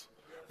miracles,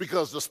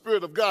 because the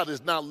Spirit of God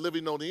is now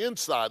living on the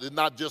inside and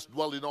not just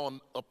dwelling on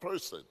a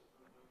person.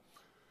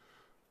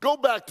 Go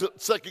back to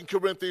 2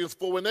 Corinthians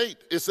 4 and 8.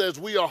 It says,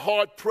 we are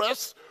hard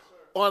pressed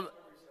on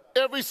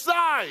every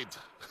side.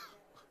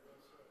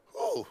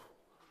 Oh,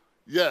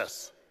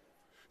 yes.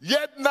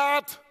 Yet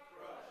not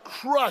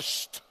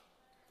crushed.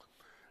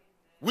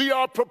 We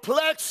are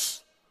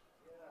perplexed,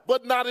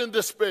 but not in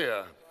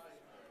despair.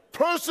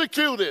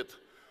 Persecuted.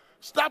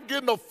 Stop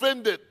getting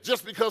offended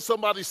just because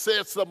somebody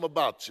said something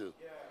about you.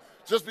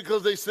 Just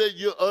because they said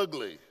you're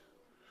ugly.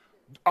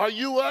 Are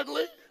you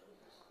ugly?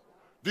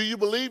 Do you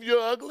believe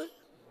you're ugly?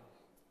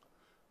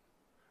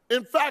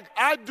 In fact,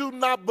 I do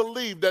not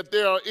believe that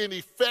there are any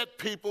fat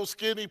people,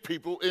 skinny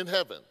people in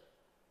heaven.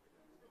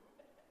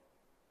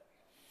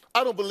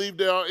 I don't believe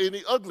there are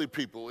any ugly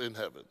people in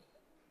heaven.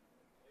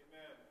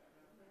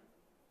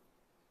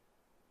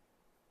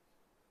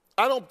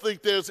 I don't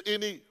think there's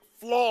any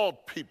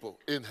flawed people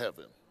in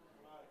heaven.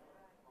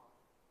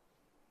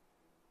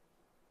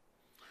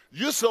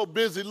 You're so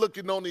busy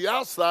looking on the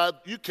outside,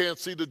 you can't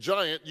see the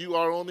giant you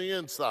are on the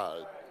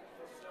inside.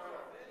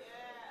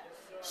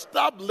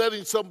 Stop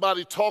letting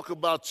somebody talk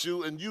about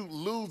you and you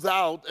lose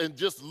out and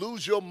just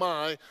lose your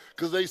mind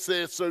because they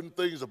said certain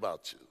things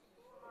about you.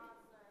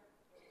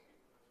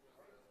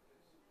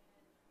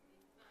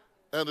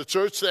 And the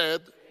church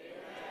said, amen.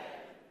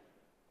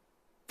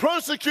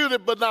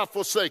 Persecuted but not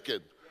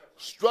forsaken.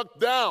 struck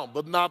down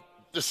but not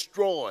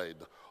destroyed,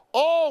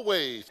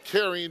 always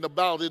carrying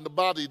about in the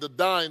body the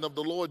dying of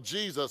the Lord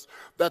Jesus,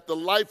 that the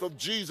life of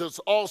Jesus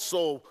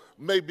also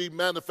may be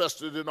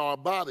manifested in our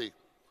body.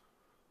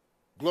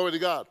 Glory to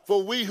God.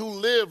 For we who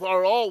live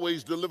are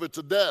always delivered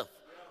to death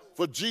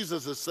for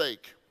Jesus'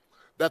 sake,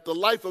 that the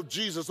life of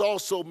Jesus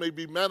also may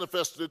be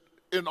manifested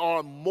in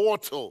our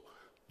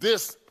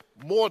this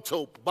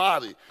mortal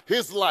body.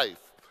 His life,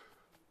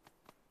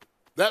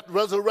 that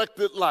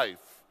resurrected life,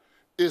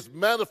 is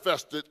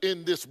manifested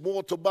in this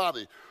mortal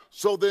body.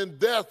 So then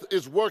death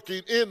is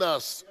working in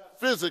us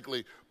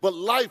physically, but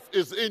life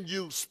is in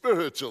you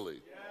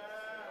spiritually.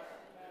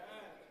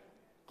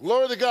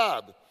 Glory to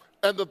God.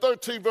 And the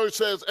 13th verse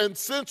says, and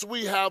since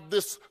we have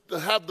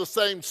the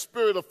same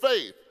spirit of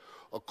faith,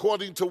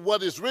 according to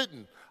what is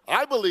written,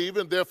 I believe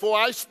and therefore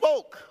I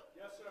spoke.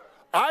 Yes, sir.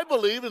 I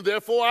believe and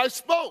therefore I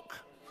spoke.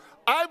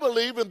 I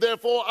believe and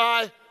therefore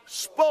I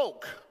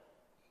spoke.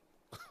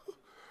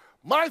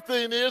 My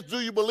thing is, do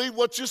you believe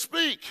what you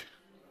speak?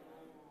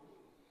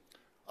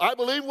 I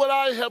believe what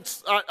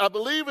I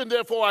believe and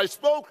therefore I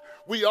spoke.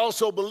 We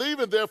also believe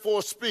and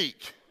therefore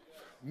speak,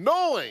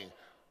 knowing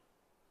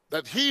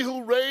that he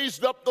who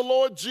raised up the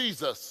Lord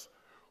Jesus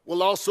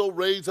will also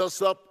raise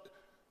us up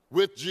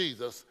with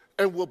Jesus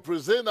and will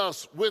present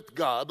us with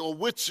God, or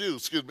with you,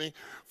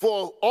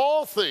 for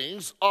all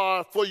things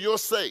are for your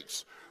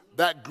sakes,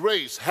 that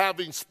grace,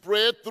 having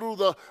spread through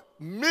the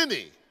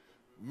many,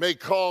 may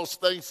cause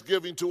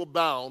thanksgiving to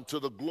abound to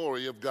the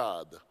glory of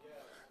God.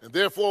 And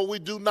therefore we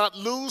do not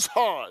lose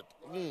heart.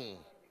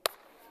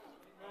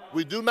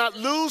 We do not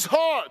lose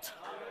heart.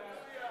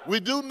 We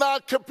do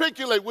not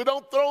capitulate. We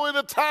don't throw in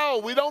a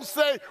towel. We don't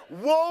say,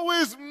 woe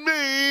is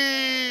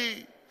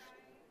me.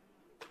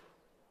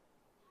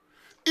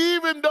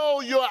 Even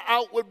though your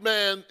outward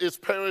man is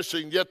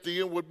perishing, yet the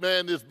inward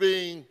man is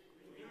being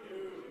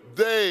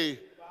day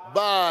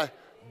by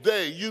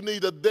day. You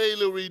need a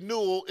daily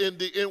renewal in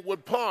the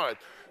inward part.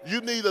 You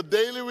need a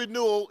daily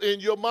renewal in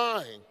your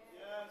mind.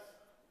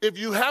 If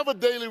you have a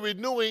daily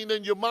renewing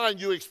in your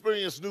mind, you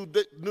experience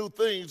new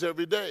things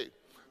every day.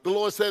 The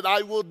Lord said,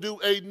 I will do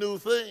a new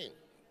thing.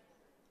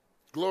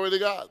 Glory to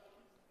God.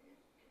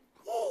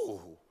 Ooh.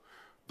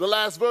 The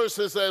last verse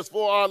says,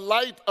 for our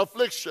light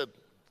affliction.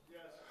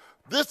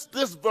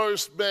 This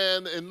verse,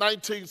 man, in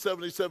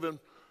 1977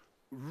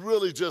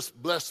 really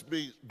just blessed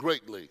me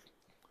greatly.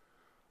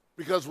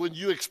 Because when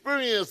you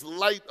experience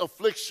light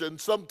affliction,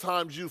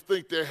 sometimes you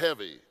think they're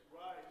heavy.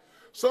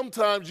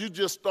 Sometimes you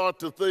just start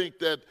to think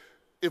that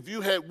if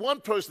you had one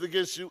person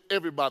against you,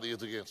 everybody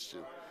is against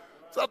you.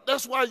 So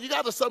that's why you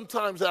got to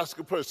sometimes ask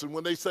a person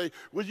when they say,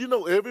 well, you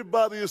know,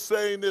 everybody is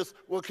saying this.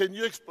 Well, can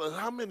you explain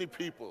how many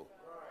people?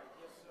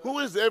 Who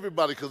is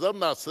everybody? Because I'm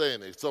not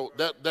saying it, so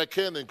that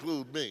can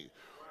include me.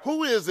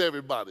 Who is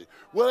everybody?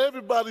 Well,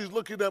 everybody's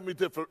looking at me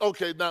different.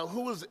 Okay, now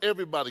who is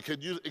everybody?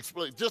 Can you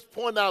explain? Just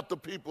point out the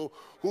people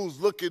who's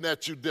looking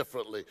at you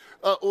differently.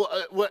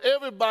 Well,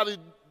 everybody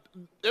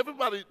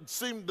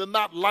seemed to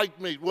not like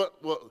me.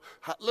 Well,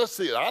 let's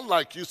see. I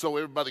like you, so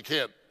everybody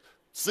can't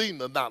seem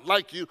to not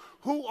like you.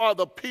 Who are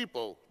the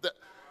people that?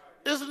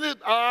 Isn't it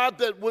odd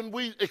that when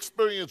we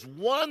experience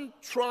one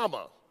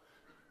trauma,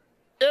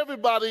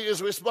 everybody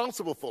is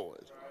responsible for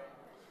it?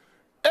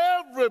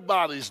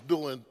 Everybody's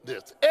doing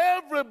this.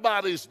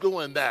 Everybody's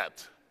doing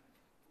that.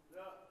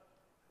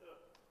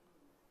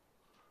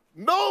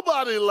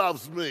 Nobody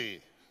loves me.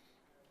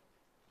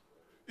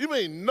 You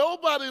mean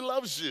nobody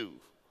loves you?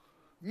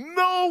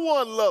 No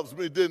one loves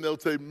me. Then they'll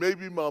say,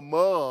 maybe my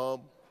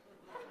mom.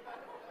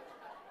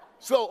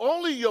 So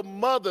only your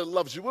mother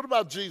loves you. What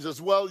about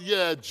Jesus? Well,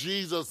 yeah,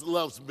 Jesus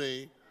loves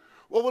me.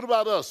 Well, what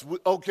about us?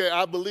 Okay,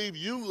 I believe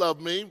you love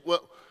me.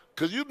 Well,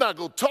 because you're not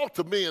going to talk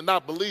to me and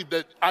not believe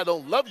that I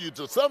don't love you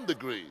to some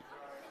degree.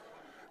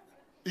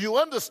 You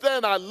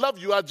understand I love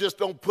you, I just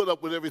don't put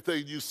up with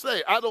everything you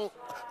say. I don't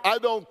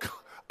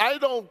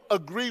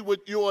agree with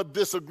your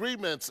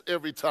disagreements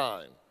every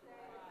time.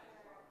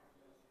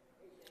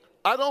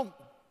 I don't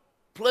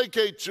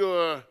placate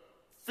your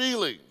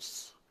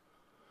feelings.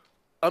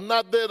 I'm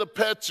not there to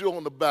pat you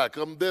on the back.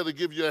 I'm there to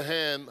give you a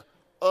hand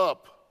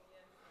up.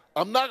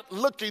 I'm not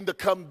looking to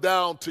come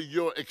down to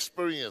your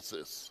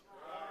experiences.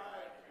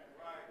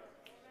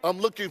 I'm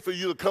looking for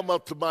you to come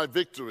up to my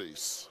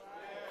victories.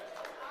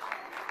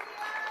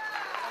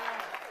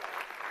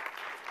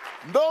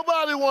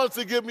 Nobody wants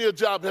to give me a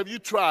job. Have you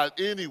tried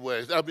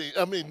anyways? I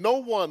mean, no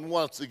one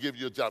wants to give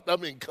you a job. I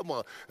mean, come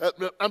on.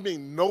 I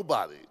mean,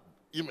 nobody.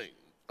 You mean,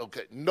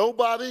 okay,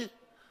 nobody?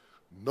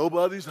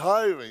 Nobody's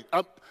hiring.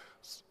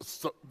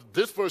 So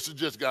this person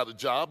just got a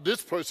job.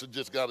 This person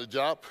just got a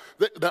job.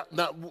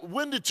 Now,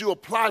 when did you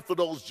apply for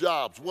those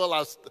jobs? Well,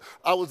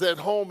 I was at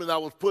home and I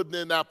was putting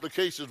in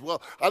applications.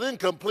 Well, I didn't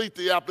complete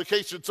the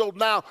application. So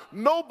now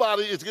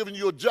nobody is giving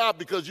you a job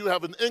because you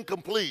have an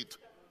incomplete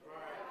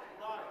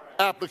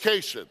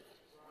application.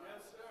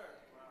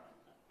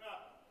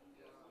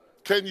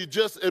 Can you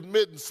just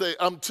admit and say,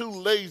 I'm too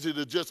lazy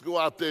to just go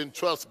out there and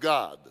trust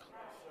God?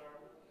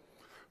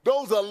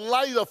 Those are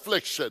light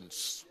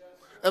afflictions.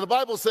 And the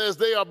Bible says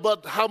they are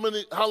but how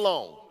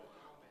long?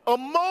 A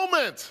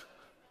moment.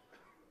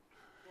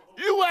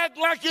 You act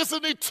like it's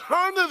an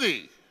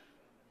eternity.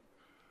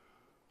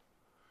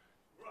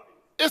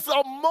 It's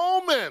a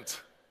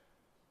moment.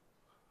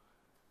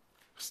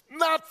 It's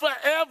not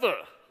forever.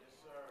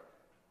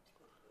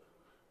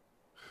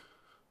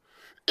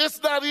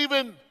 It's not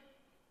even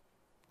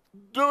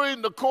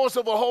during the course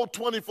of a whole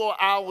 24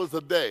 hours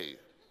a day.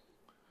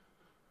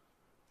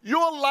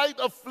 Your light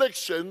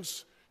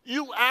afflictions,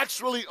 you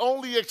actually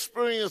only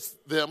experience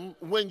them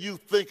when you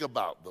think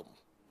about them.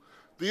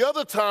 The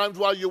other times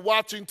while you're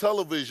watching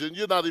television,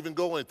 you're not even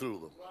going through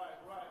them.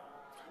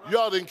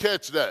 Y'all didn't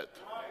catch that.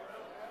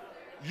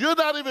 You're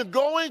not even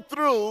going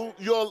through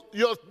your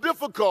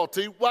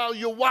difficulty while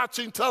you're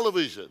watching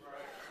television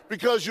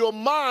because your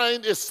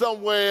mind is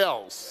somewhere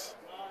else.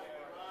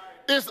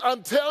 It's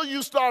until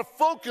you start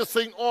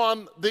focusing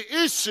on the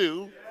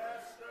issue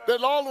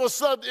that all of a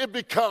sudden it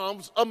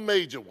becomes a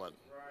major one.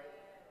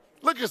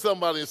 Look at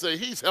somebody and say,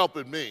 he's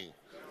helping me.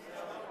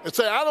 And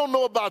say, I don't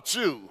know about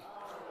you,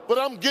 but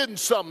I'm getting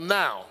something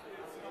now.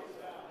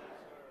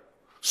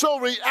 So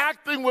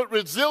reacting with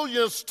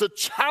resilience to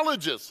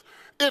challenges,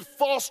 it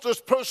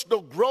fosters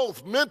personal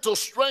growth, mental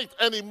strength,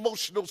 and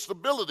emotional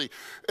stability.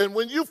 And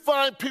when you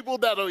find people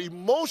that are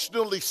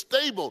emotionally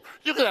stable,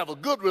 you can have a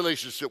good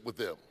relationship with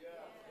them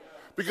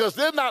because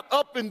they're not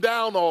up and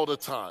down all the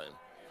time.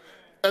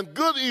 And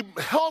good,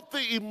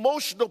 healthy,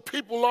 emotional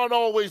people aren't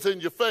always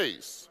in your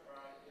face.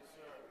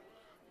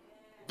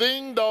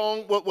 Ding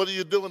dong, what are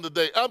you doing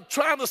today? I'm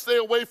trying to stay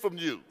away from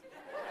you.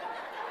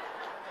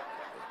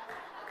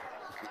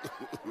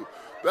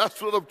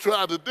 That's what I'm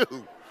trying to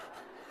do.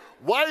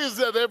 Why is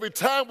that every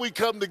time we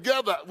come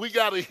together, we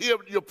got to hear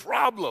your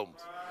problems?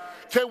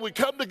 Can we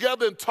come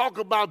together and talk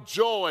about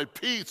joy,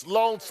 peace,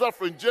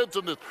 long-suffering,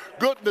 gentleness,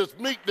 goodness,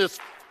 meekness,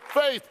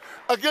 faith?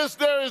 Against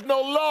there is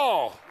no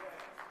law.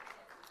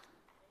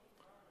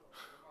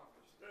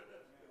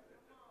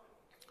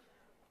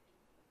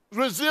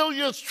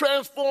 Resilience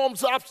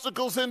transforms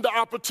obstacles into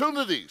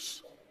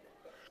opportunities,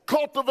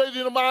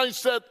 cultivating a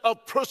mindset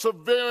of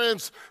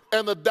perseverance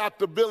and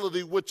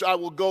adaptability, which I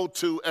will go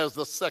to as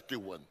the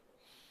second one.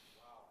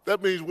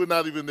 That means we're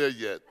not even there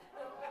yet.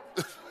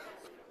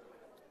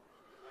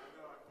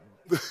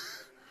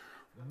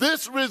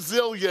 This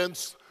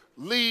resilience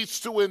leads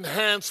to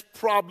enhanced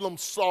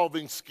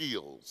problem-solving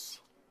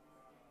skills.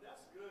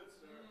 That's good,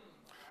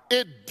 sir.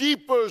 It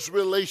deepens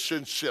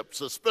relationships,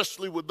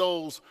 especially with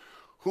those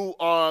who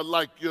are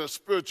like your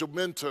spiritual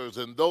mentors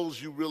and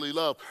those you really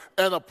love,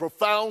 and a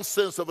profound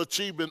sense of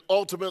achievement,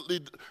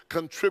 ultimately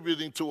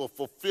contributing to a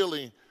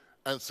fulfilling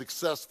and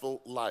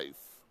successful life.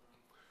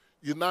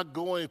 You're not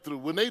going through.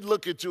 When they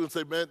look at you and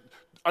say, man,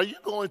 are you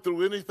going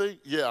through anything?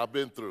 Yeah, I've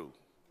been through.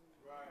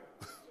 Right.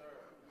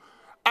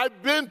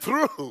 I've been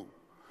through.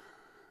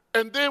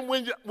 And then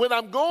when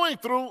I'm going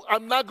through,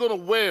 I'm not going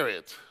to wear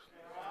it.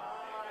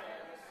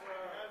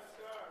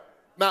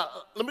 Now,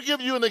 let me give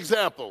you an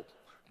example.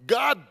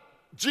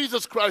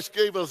 Jesus Christ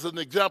gave us an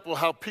example of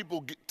how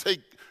people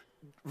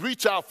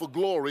reach out for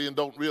glory and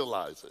don't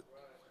realize it.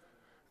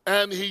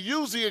 And he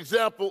used the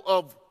example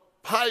of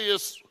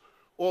pious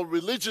or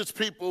religious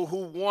people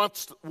who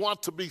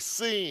want to be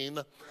seen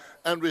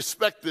and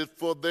respected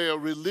for their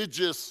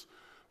religious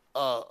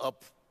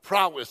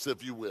prowess,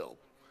 if you will.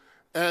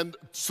 And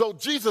so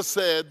Jesus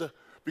said,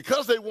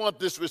 because they want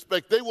this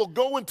respect, they will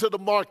go into the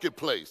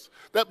marketplace.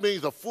 That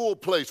means a full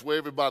place where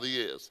everybody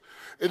is.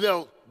 And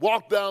they'll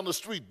walk down the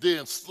street,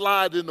 then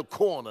slide in the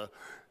corner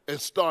and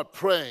start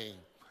praying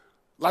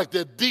like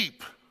they're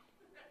deep.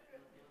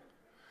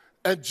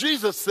 And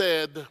Jesus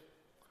said,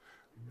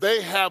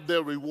 they have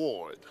their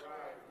reward.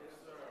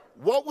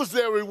 What was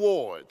their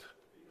reward?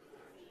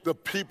 The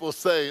people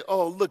say,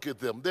 oh, look at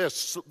them.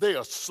 They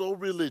are so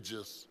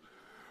religious.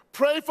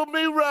 Pray for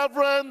me,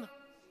 Reverend.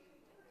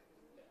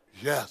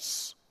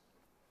 Yes.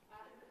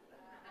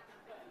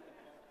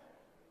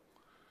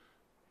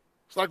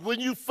 It's like when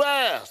you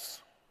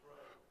fast,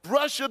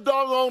 brush your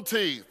doggone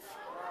teeth.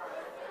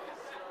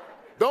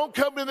 Don't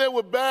come in there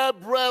with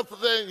bad breath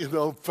saying,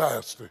 I'm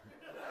fasting.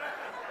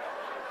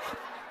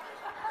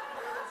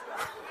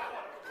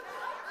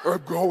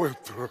 I'm going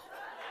through.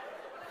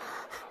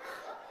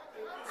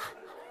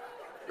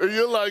 And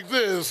you're like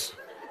this.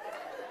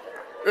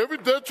 Every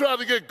day trying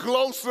to get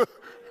closer,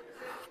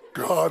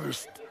 God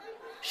is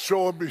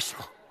showing me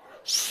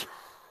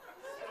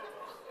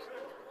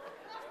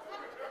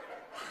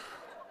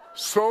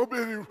so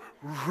many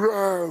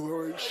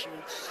revelations.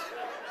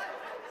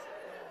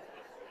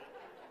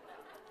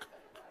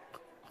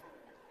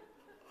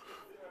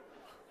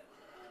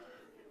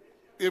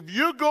 If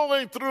you're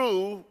going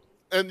through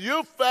and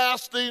you're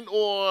fasting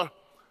or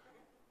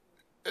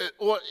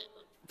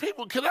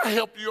people, can I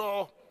help you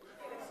all?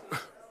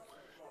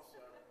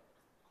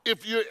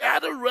 If you're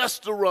at a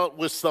restaurant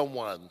with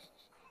someone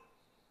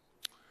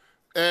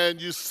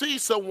and you see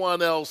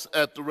someone else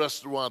at the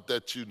restaurant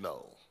that you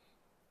know,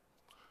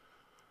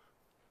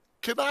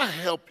 can I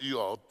help you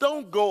all?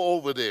 Don't go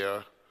over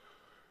there.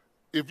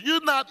 If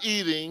you're not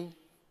eating,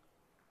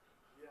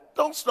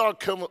 don't start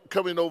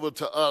coming over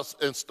to us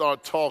and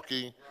start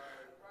talking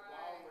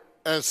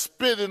and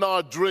spitting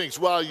our drinks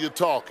while you're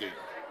talking.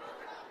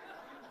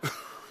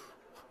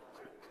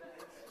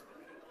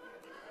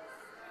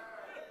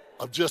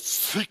 I'm just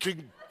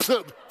seeking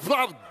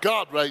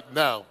God right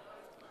now.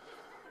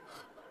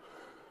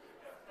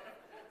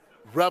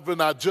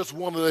 Reverend, I just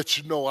want to let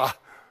you know I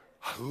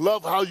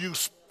love how you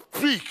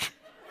speak.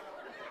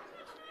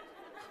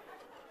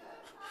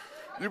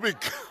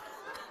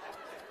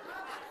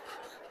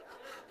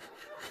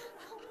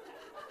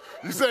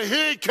 You say,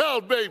 here he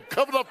comes, babe,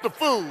 coming up the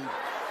food.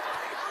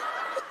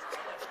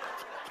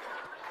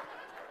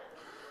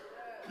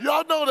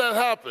 Y'all know that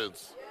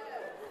happens.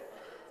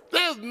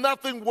 There's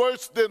nothing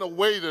worse than a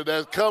waiter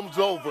that comes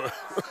over.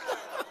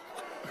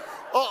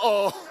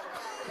 Uh-oh.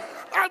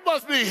 I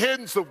must be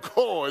hitting some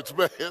chords,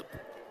 man.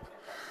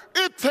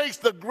 It takes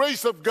the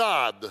grace of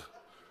God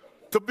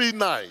to be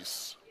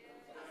nice.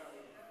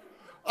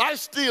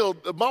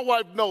 My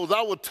wife knows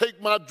I would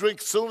take my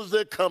drink as soon as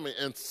they're coming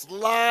and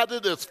slide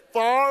it as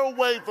far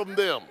away from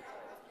them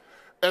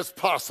as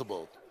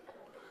possible.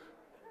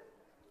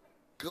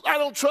 Because I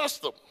don't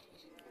trust them.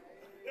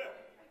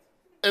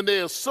 And they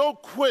are so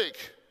quick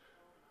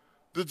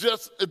to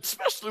just,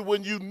 especially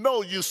when you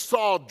know you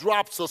saw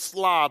drops of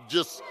slob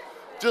just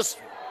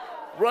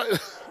right.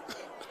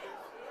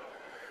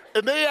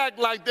 And they act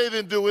like they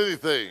didn't do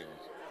anything.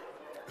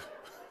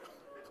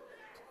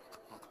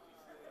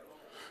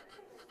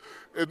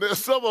 And then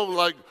some of them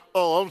like,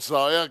 oh, I'm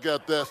sorry, I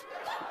got that.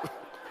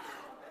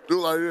 Do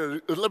like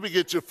this. Let me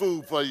get your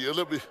food for you.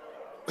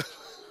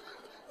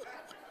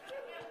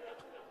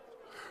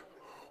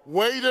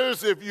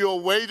 Waiters, if you're a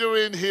waiter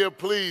in here,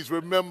 please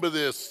remember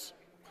this.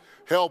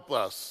 Help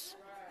us.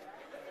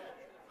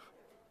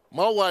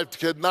 My wife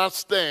cannot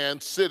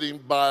stand sitting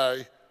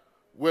by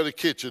where the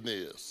kitchen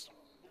is.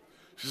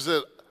 She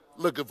said,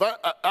 look, if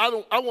I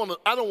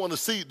don't want to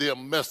see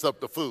them mess up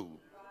the food.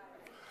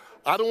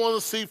 I don't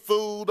want to see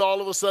food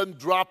all of a sudden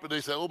drop and they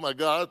say, oh my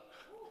God.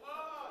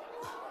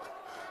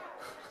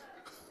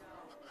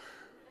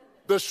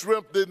 The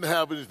shrimp didn't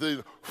have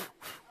anything.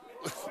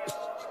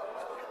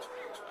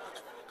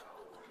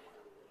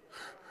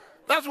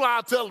 That's why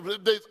I tell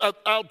them,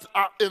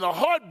 in a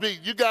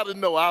heartbeat, you got to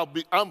know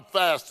I'm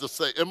fast to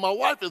say. And my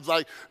wife is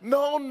like,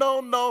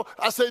 no.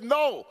 I say,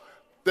 no.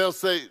 They'll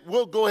say,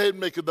 we'll go ahead and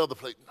make another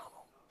plate. No,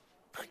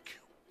 thank you.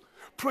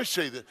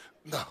 Appreciate it.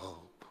 No.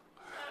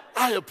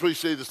 I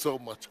appreciate it so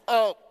much.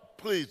 Oh,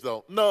 please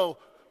don't. No,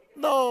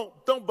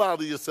 don't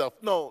bother yourself.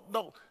 No,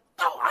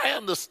 I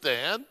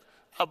understand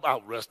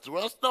about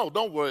restaurants. No,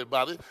 don't worry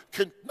about it.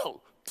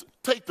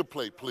 Take the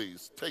plate,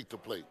 please. Take the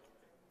plate.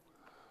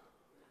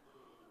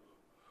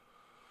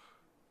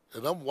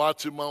 And I'm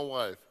watching my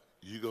wife.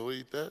 You gonna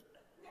eat that?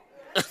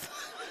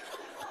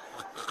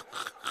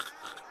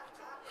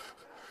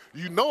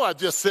 You know I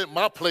just sent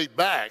my plate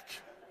back.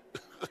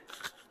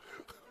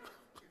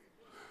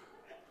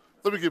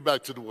 Let me get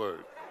back to the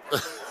word.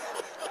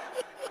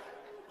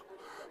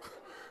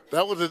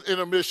 That was an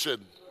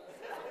intermission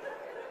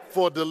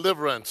for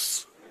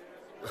deliverance.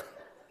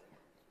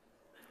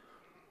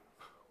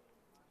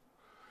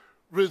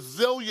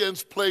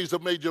 Resilience plays a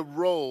major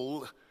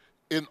role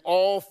in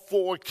all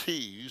four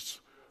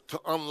keys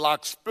to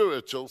unlock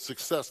spiritual,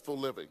 successful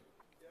living.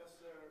 Yes,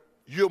 sir.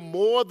 You're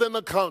more than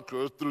a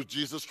conqueror through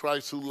Jesus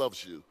Christ who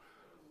loves you.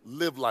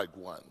 Live like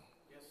one.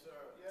 Yes, sir.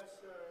 Yes,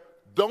 sir.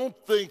 Don't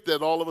think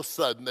that all of a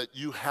sudden that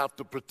you have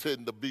to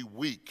pretend to be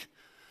weak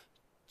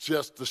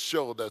just to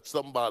show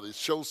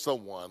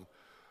someone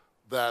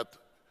that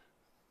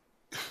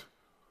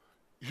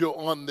you're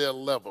on their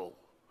level.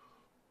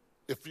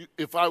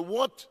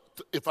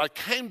 If I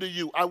came to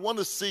you, I want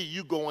to see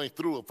you going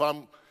through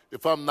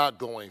if I'm not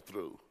going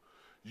through.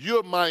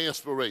 You're my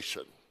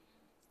inspiration.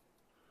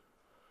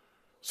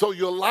 So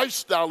your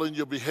lifestyle and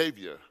your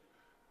behavior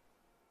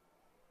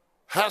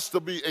has to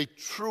be a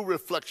true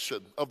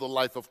reflection of the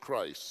life of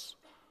Christ,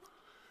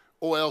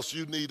 or else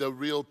you need a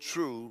real,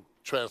 true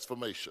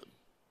transformation.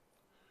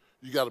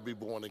 You got to be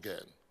born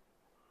again.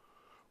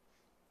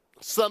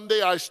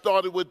 Sunday, I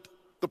started with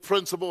the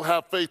principle,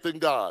 have faith in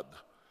God.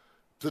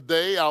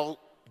 Today, I'll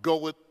go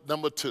with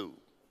number 2.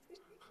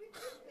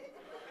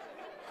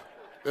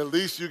 At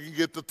least you can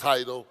get the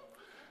title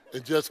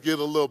and just get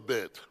a little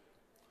bit.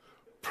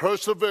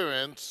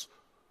 Perseverance,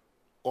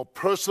 or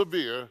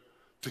persevere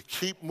to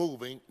keep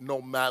moving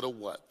no matter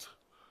what.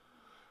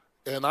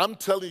 And I'm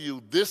telling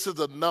you, this is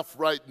enough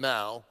right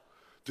now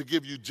to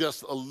give you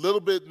just a little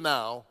bit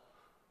now,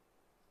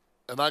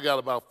 and I got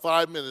about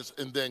 5 minutes,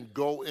 and then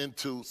go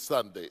into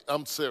Sunday.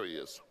 I'm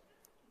serious.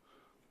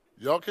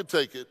 Y'all can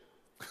take it.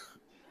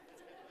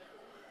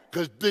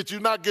 Because did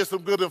you not get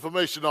some good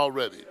information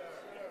already?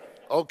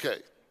 Okay.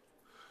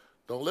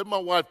 Don't let my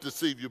wife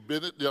deceive you,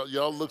 Bennett.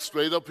 Y'all look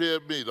straight up here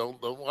at me.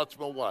 Don't watch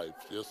my wife.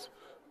 Just,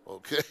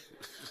 okay?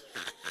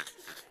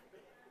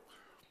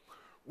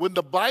 When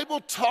the Bible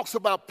talks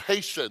about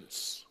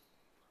patience,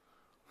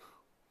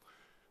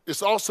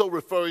 it's also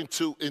referring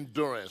to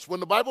endurance. When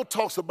the Bible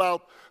talks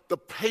about the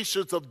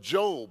patience of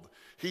Job,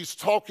 he's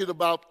talking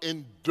about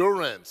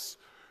endurance,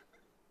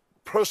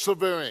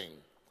 persevering.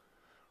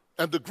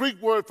 And the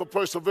Greek word for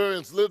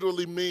perseverance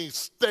literally means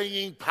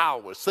staying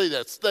power. Say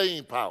that,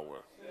 staying power.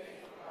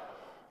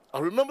 I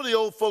remember the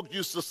old folk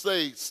used to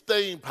say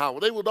staying power.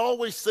 They would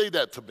always say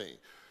that to me.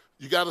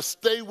 You got to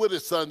stay with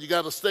it, son. You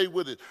got to stay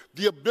with it.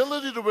 The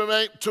ability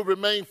to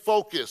remain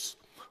focused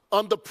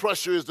under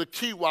pressure is the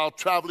key while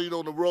traveling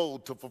on the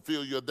road to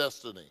fulfill your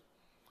destiny.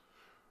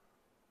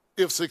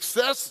 If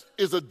success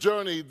is a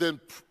journey, then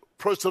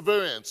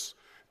perseverance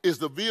is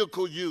the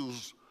vehicle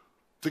used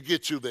to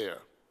get you there.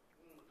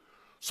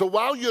 So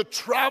while you're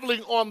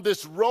traveling on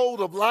this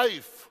road of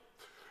life,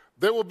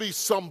 there will be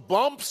some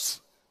bumps,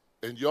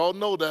 and y'all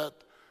know that,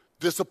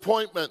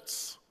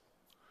 disappointments,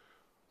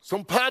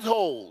 some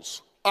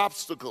potholes,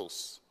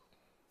 obstacles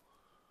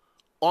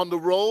on the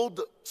road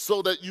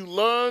so that you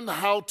learn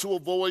how to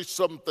avoid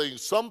some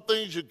things. Some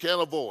things you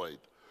can't avoid,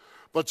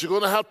 but you're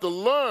going to have to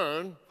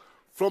learn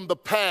from the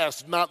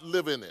past, not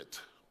live in it.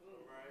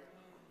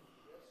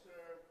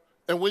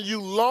 And when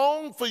you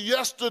long for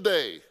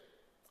yesterday,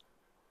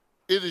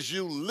 it is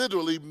you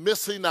literally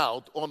missing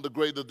out on the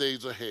greater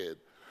days ahead.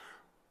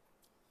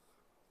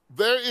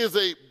 There is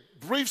a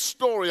brief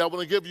story I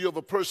want to give you of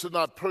a person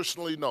I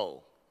personally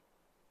know.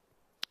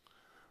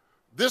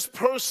 This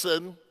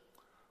person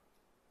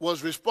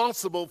was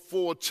responsible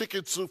for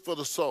Chicken Soup for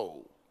the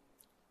Soul.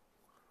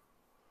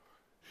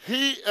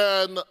 He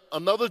and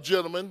another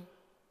gentleman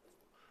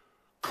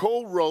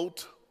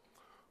co-wrote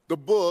the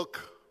book,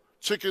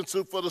 Chicken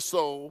Soup for the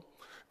Soul,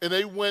 and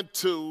they went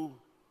to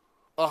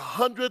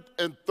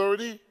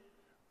 130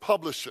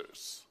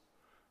 publishers.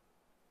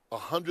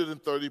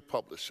 130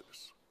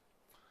 publishers.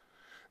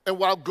 And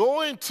while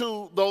going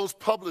to those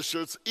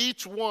publishers,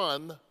 each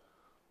one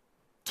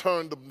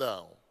turned them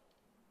down.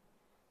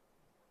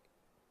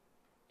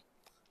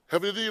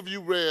 Have any of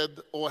you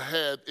read or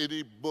had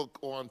any book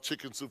on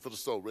Chicken Soup for the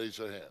Soul? Raise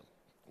your hand.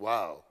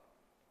 Wow.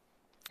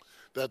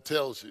 That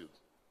tells you.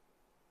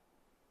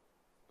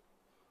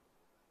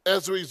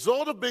 As a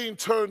result of being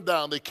turned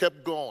down, they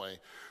kept going.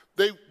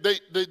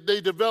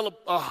 They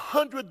developed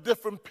 100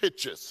 different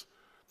pitches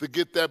to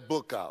get that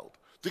book out,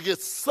 to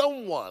get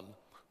someone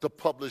to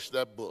publish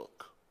that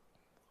book.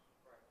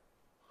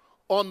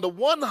 On the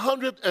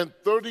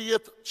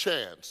 130th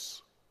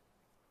chance,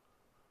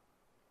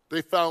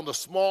 they found a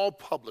small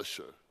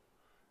publisher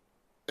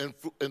in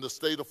the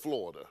state of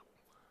Florida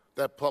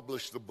that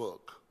published the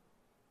book.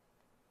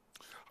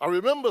 I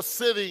remember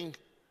sitting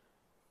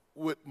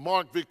with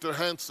Mark Victor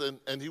Hansen,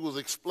 and he was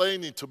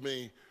explaining to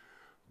me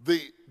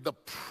the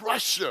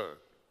pressure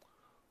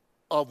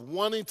of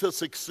wanting to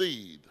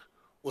succeed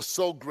was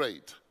so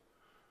great.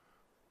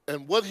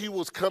 And what he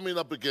was coming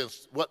up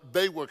against, what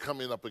they were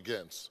coming up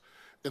against,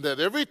 and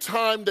that every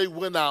time they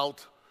went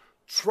out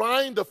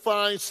trying to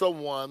find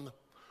someone,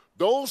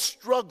 those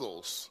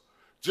struggles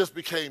just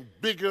became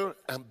bigger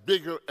and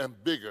bigger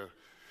and bigger.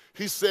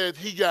 He said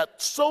he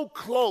got so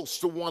close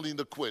to wanting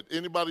to quit.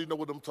 Anybody know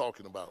what I'm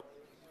talking about?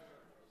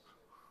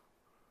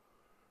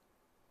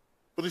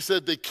 But he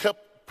said they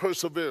kept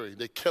persevering.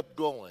 They kept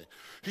going.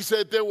 He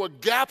said there were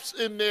gaps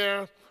in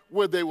there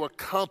where they were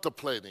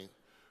contemplating,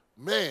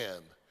 man,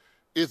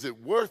 is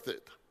it worth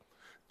it?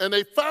 And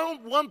they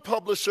found one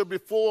publisher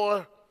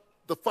before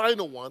the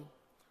final one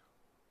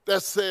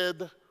that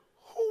said,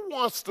 who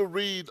wants to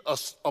read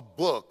a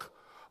book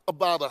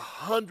about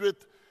 100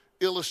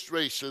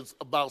 illustrations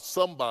about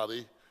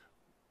somebody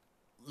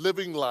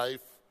living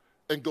life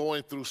and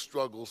going through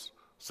struggles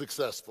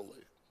successfully?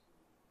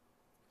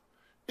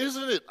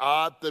 Isn't it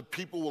odd that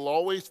people will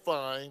always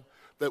find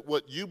that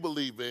what you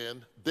believe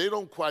in, they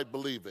don't quite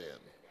believe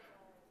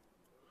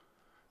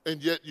in?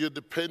 And yet you're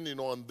depending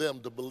on them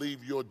to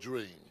believe your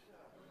dream.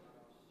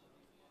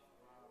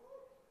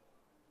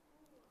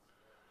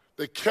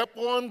 They kept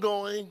on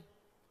going.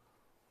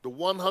 The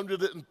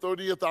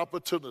 130th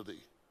opportunity,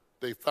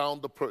 they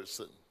found the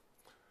person.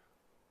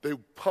 They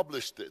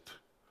published it.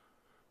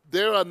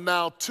 There are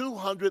now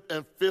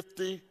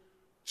 250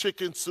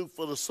 Chicken Soup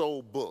for the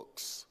Soul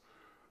books.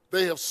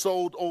 They have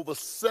sold over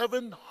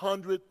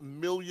 700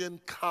 million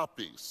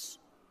copies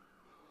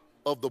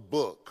of the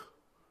book,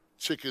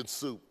 Chicken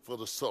Soup for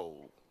the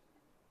Soul.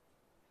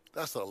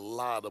 That's a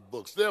lot of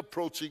books. They're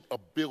approaching 1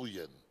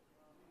 billion.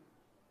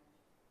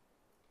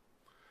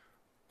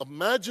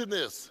 Imagine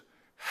this.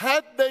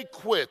 Had they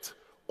quit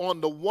on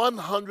the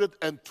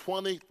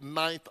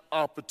 129th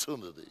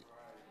opportunity,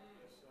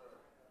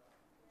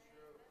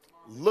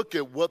 look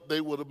at what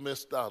they would have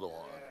missed out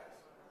on.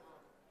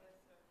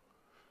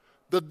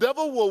 The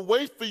devil will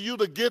wait for you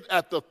to get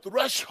at the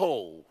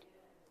threshold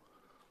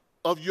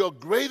of your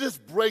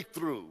greatest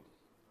breakthrough.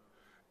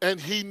 And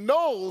he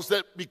knows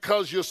that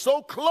because you're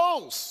so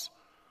close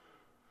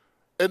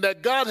and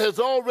that God has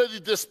already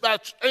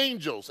dispatched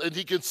angels and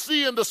he can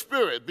see in the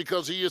spirit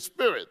because he is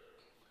spirit.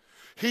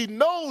 He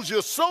knows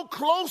you're so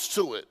close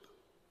to it.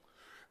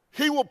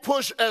 He will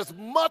push as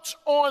much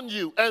on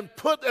you and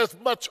put as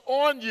much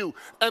on you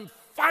and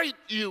fight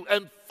you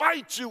and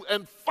fight you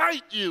and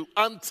fight you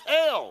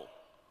until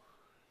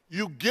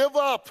you give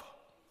up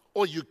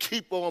or you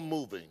keep on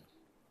moving.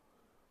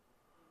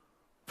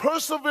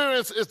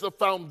 Perseverance is the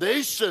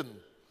foundation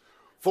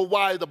for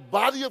why the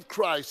body of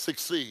Christ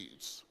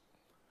succeeds.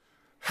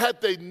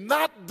 Had they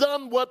not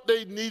done what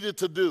they needed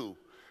to do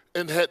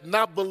and had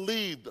not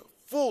believed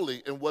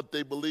fully in what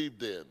they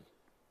believed in,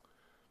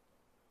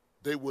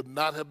 they would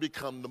not have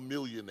become the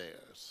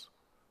millionaires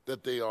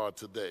that they are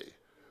today.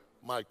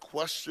 My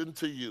question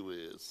to you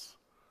is,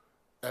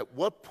 at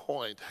what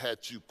point had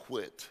you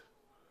quit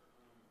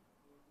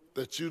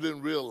that you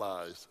didn't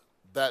realize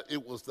that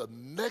it was the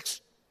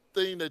next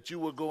thing that you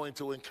were going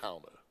to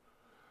encounter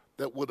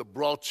that would have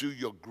brought you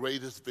your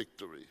greatest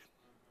victory?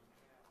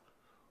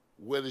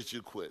 Where did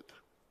you quit?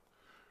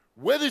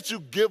 Where did you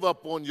give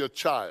up on your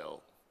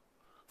child?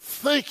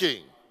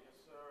 Thinking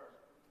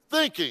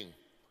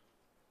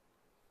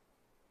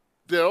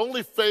they're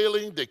only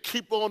failing, they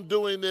keep on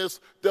doing this,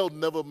 they'll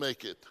never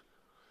make it.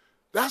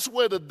 That's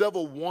where the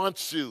devil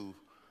wants you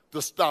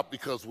to stop,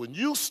 because when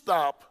you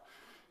stop,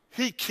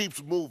 he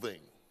keeps moving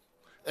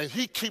and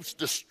he keeps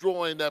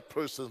destroying that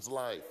person's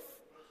life.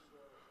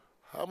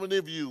 How many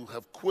of you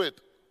have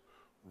quit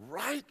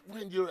right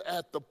when you're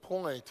at the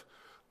point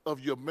of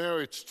your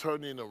marriage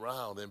turning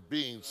around and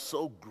being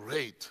so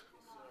great?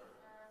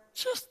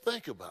 Just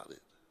think about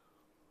it.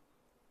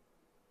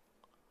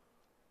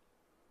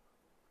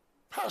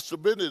 Pastor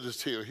Bennett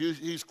is here.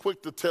 He's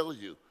quick to tell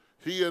you,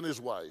 he and his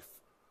wife,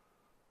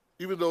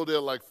 even though they're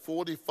like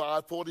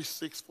 45,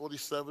 46,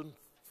 47,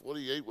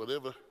 48,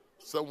 whatever,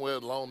 somewhere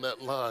along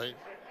that line,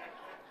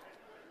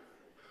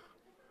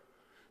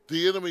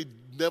 the enemy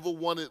never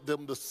wanted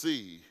them to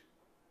see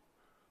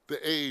the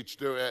age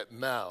they're at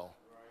now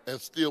and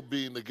still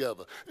being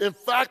together. In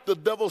fact, the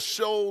devil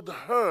showed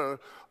her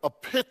a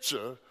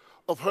picture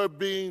of her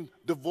being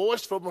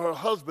divorced from her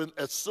husband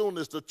as soon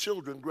as the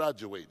children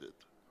graduated.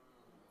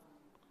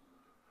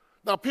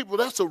 Now, people,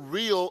 that's a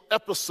real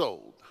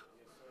episode,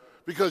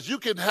 because you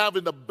can have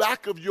in the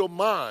back of your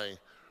mind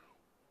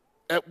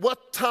at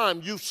what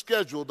time you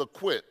scheduled to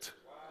quit.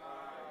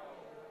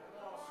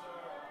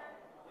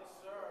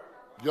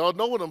 Y'all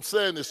know what I'm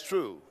saying is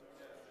true.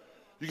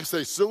 You can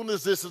say, soon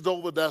as this is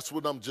over, that's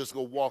when I'm just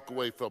going to walk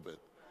away from it.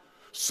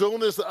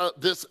 Soon as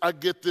I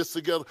get this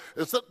together.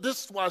 And so,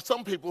 this is why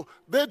some people,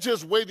 they're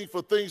just waiting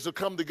for things to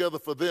come together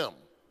for them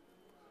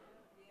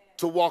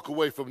to walk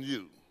away from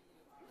you,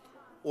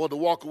 or to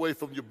walk away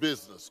from your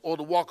business, or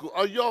to walk away.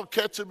 Are y'all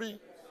catching me?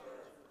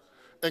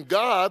 And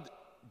God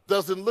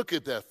doesn't look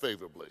at that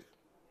favorably.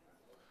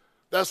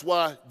 That's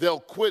why they'll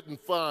quit and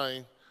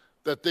find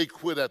that they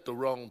quit at the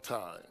wrong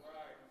time.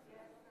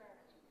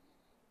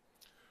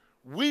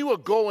 We were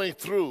going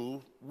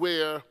through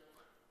where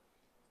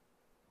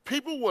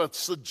people were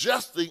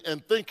suggesting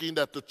and thinking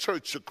that the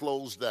church should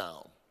close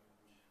down.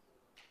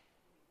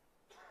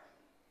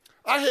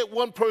 I had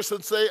one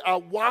person say, I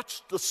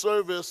watched the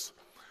service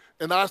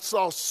and I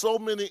saw so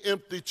many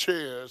empty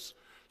chairs.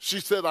 She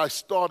said, I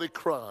started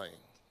crying.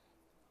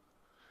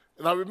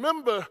 And I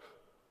remember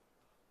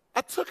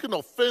I took an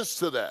offense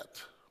to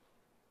that.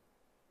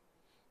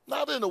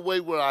 Not in a way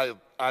where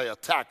I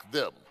attacked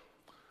them,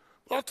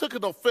 but I took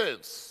an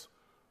offense.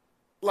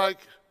 Like,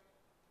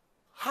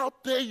 how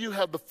dare you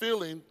have the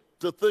feeling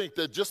to think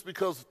that just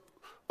because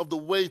of the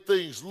way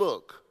things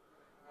look,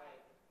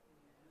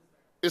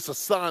 it's a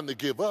sign to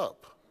give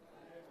up.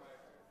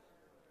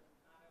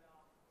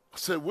 I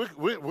said,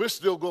 we're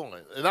still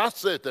going. And I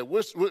said that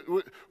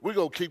we're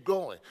going to keep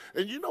going.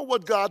 And you know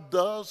what God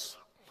does?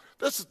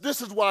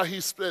 This is why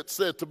he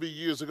said to me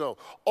years ago,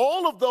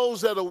 all of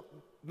those that are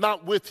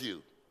not with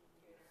you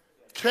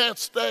can't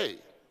stay.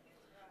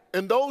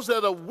 And those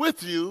that are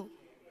with you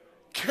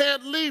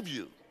can't leave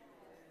you.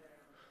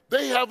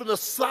 They have an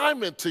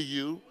assignment to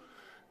you,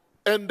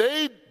 and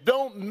they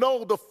don't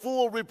know the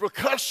full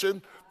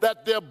repercussion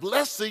that their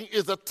blessing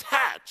is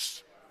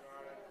attached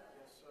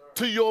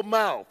to your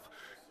mouth.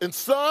 And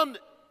son,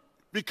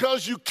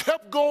 because you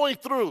kept going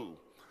through,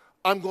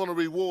 I'm going to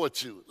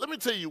reward you. Let me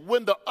tell you,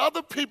 when the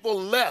other people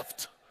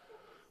left,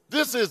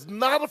 this is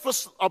not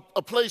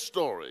a play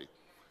story.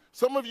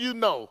 Some of you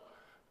know,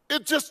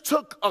 it just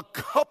took a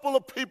couple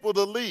of people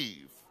to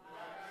leave.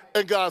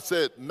 And God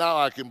said, now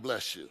I can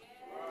bless you.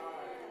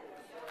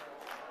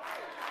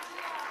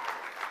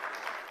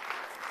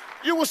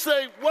 You will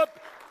say, what?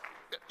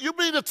 You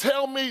mean to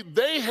tell me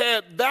they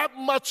had that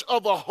much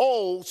of a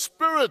hole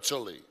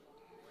spiritually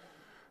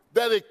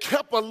that it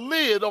kept a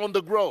lid on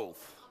the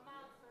growth?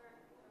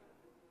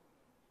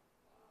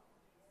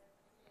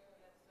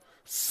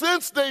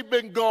 Since they've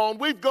been gone,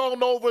 we've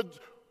gone over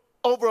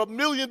 $1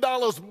 million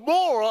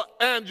more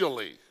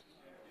annually.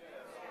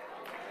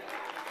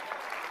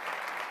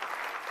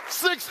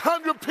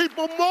 600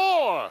 people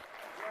more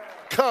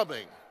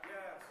coming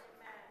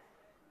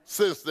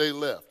since they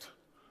left.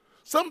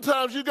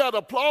 Sometimes you got to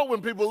applaud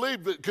when people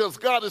leave, because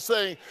God is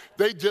saying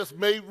they just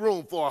made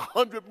room for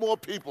 100 more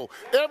people.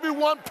 Every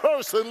one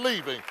person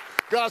leaving,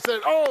 God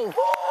said, oh,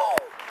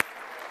 whoo.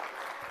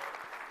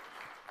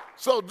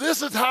 So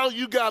this is how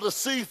you got to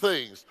see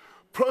things.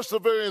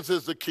 Perseverance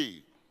is the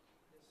key.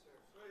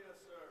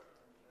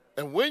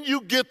 And when you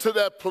get to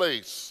that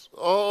place,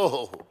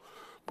 oh,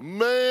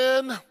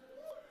 man,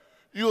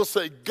 you'll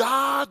say,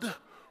 God,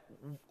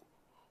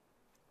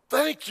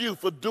 thank you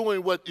for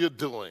doing what you're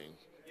doing.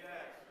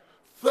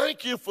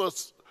 Thank you for,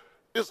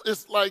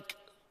 it's like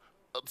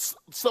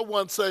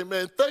someone say,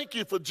 man, thank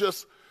you for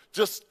just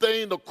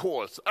staying the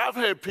course. I've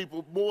heard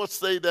people more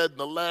say that in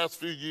the last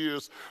few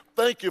years.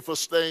 Thank you for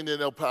staying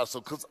in El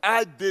Paso, because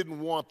I didn't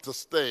want to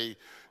stay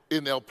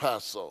in El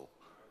Paso.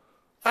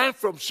 I'm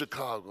from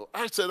Chicago.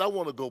 I said, I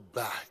want to go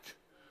back.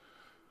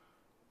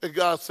 And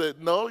God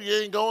said, no, you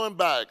ain't going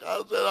back.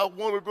 I said, I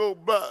want to go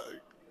back.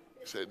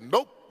 He said,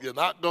 nope, you're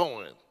not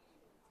going.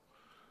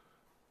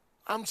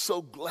 I'm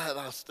so glad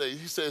I stayed.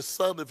 He said,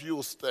 son, if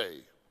you'll stay,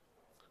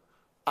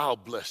 I'll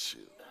bless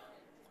you.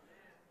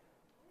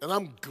 And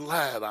I'm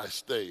glad I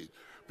stayed,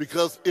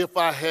 because if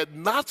I had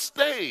not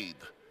stayed,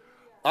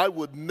 I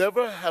would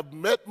never have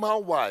met my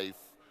wife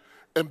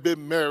and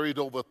been married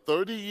over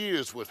 30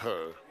 years with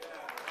her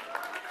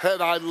had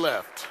I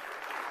left.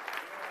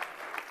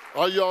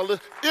 Are y'all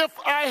listening? If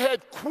I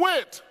had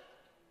quit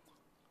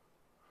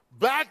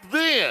back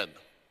then,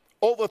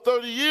 over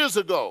 30 years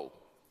ago,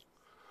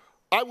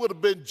 I would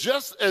have been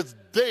just as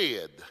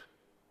dead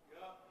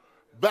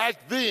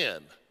back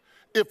then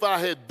if I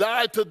had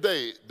died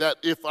today, that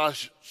if I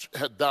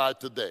had died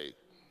today.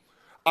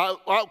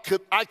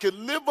 I could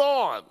live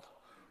on,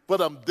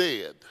 but I'm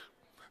dead.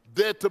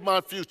 Dead to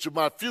my future.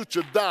 My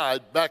future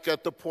died back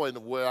at the point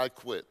of where I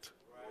quit.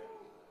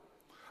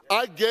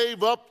 I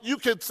gave up. You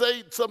can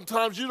say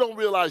sometimes you don't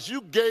realize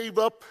you gave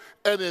up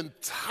an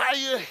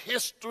entire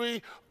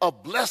history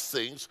of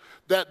blessings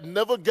that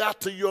never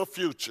got to your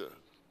future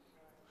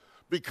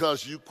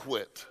because you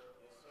quit.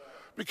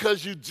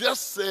 Because you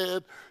just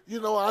said, you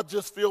know, I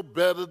just feel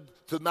better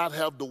to not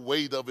have the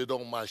weight of it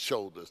on my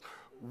shoulders.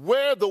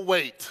 Wear the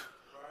weight,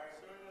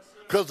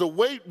 because the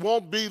weight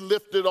won't be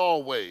lifted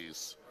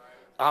always.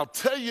 I'll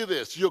tell you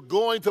this, you're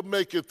going to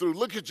make it through.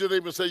 Look at your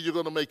neighbor and say, you're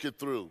going to make it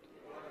through.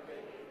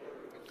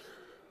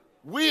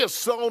 We have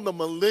sown the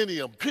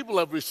millennium. People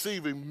are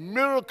receiving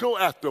miracle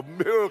after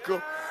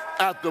miracle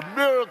after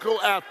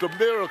miracle after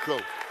miracle.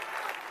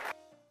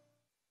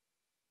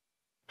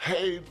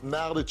 Hey,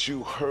 now that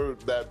you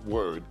heard that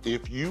word,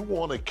 if you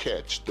want to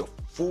catch the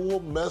full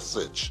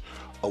message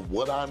of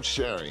what I'm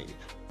sharing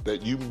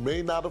that you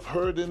may not have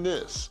heard in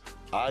this,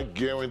 I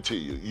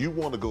guarantee you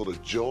want to go to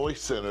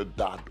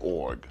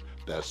joycenter.org.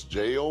 That's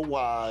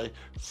JOYCENTER.org,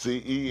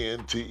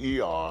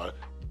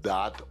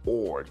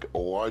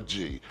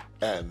 O-R-G,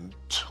 and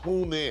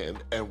tune in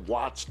and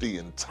watch the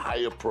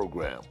entire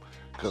program,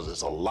 because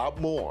it's a lot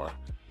more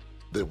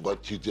than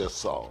what you just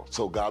saw.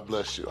 So God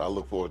bless you. I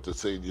look forward to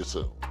seeing you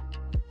soon.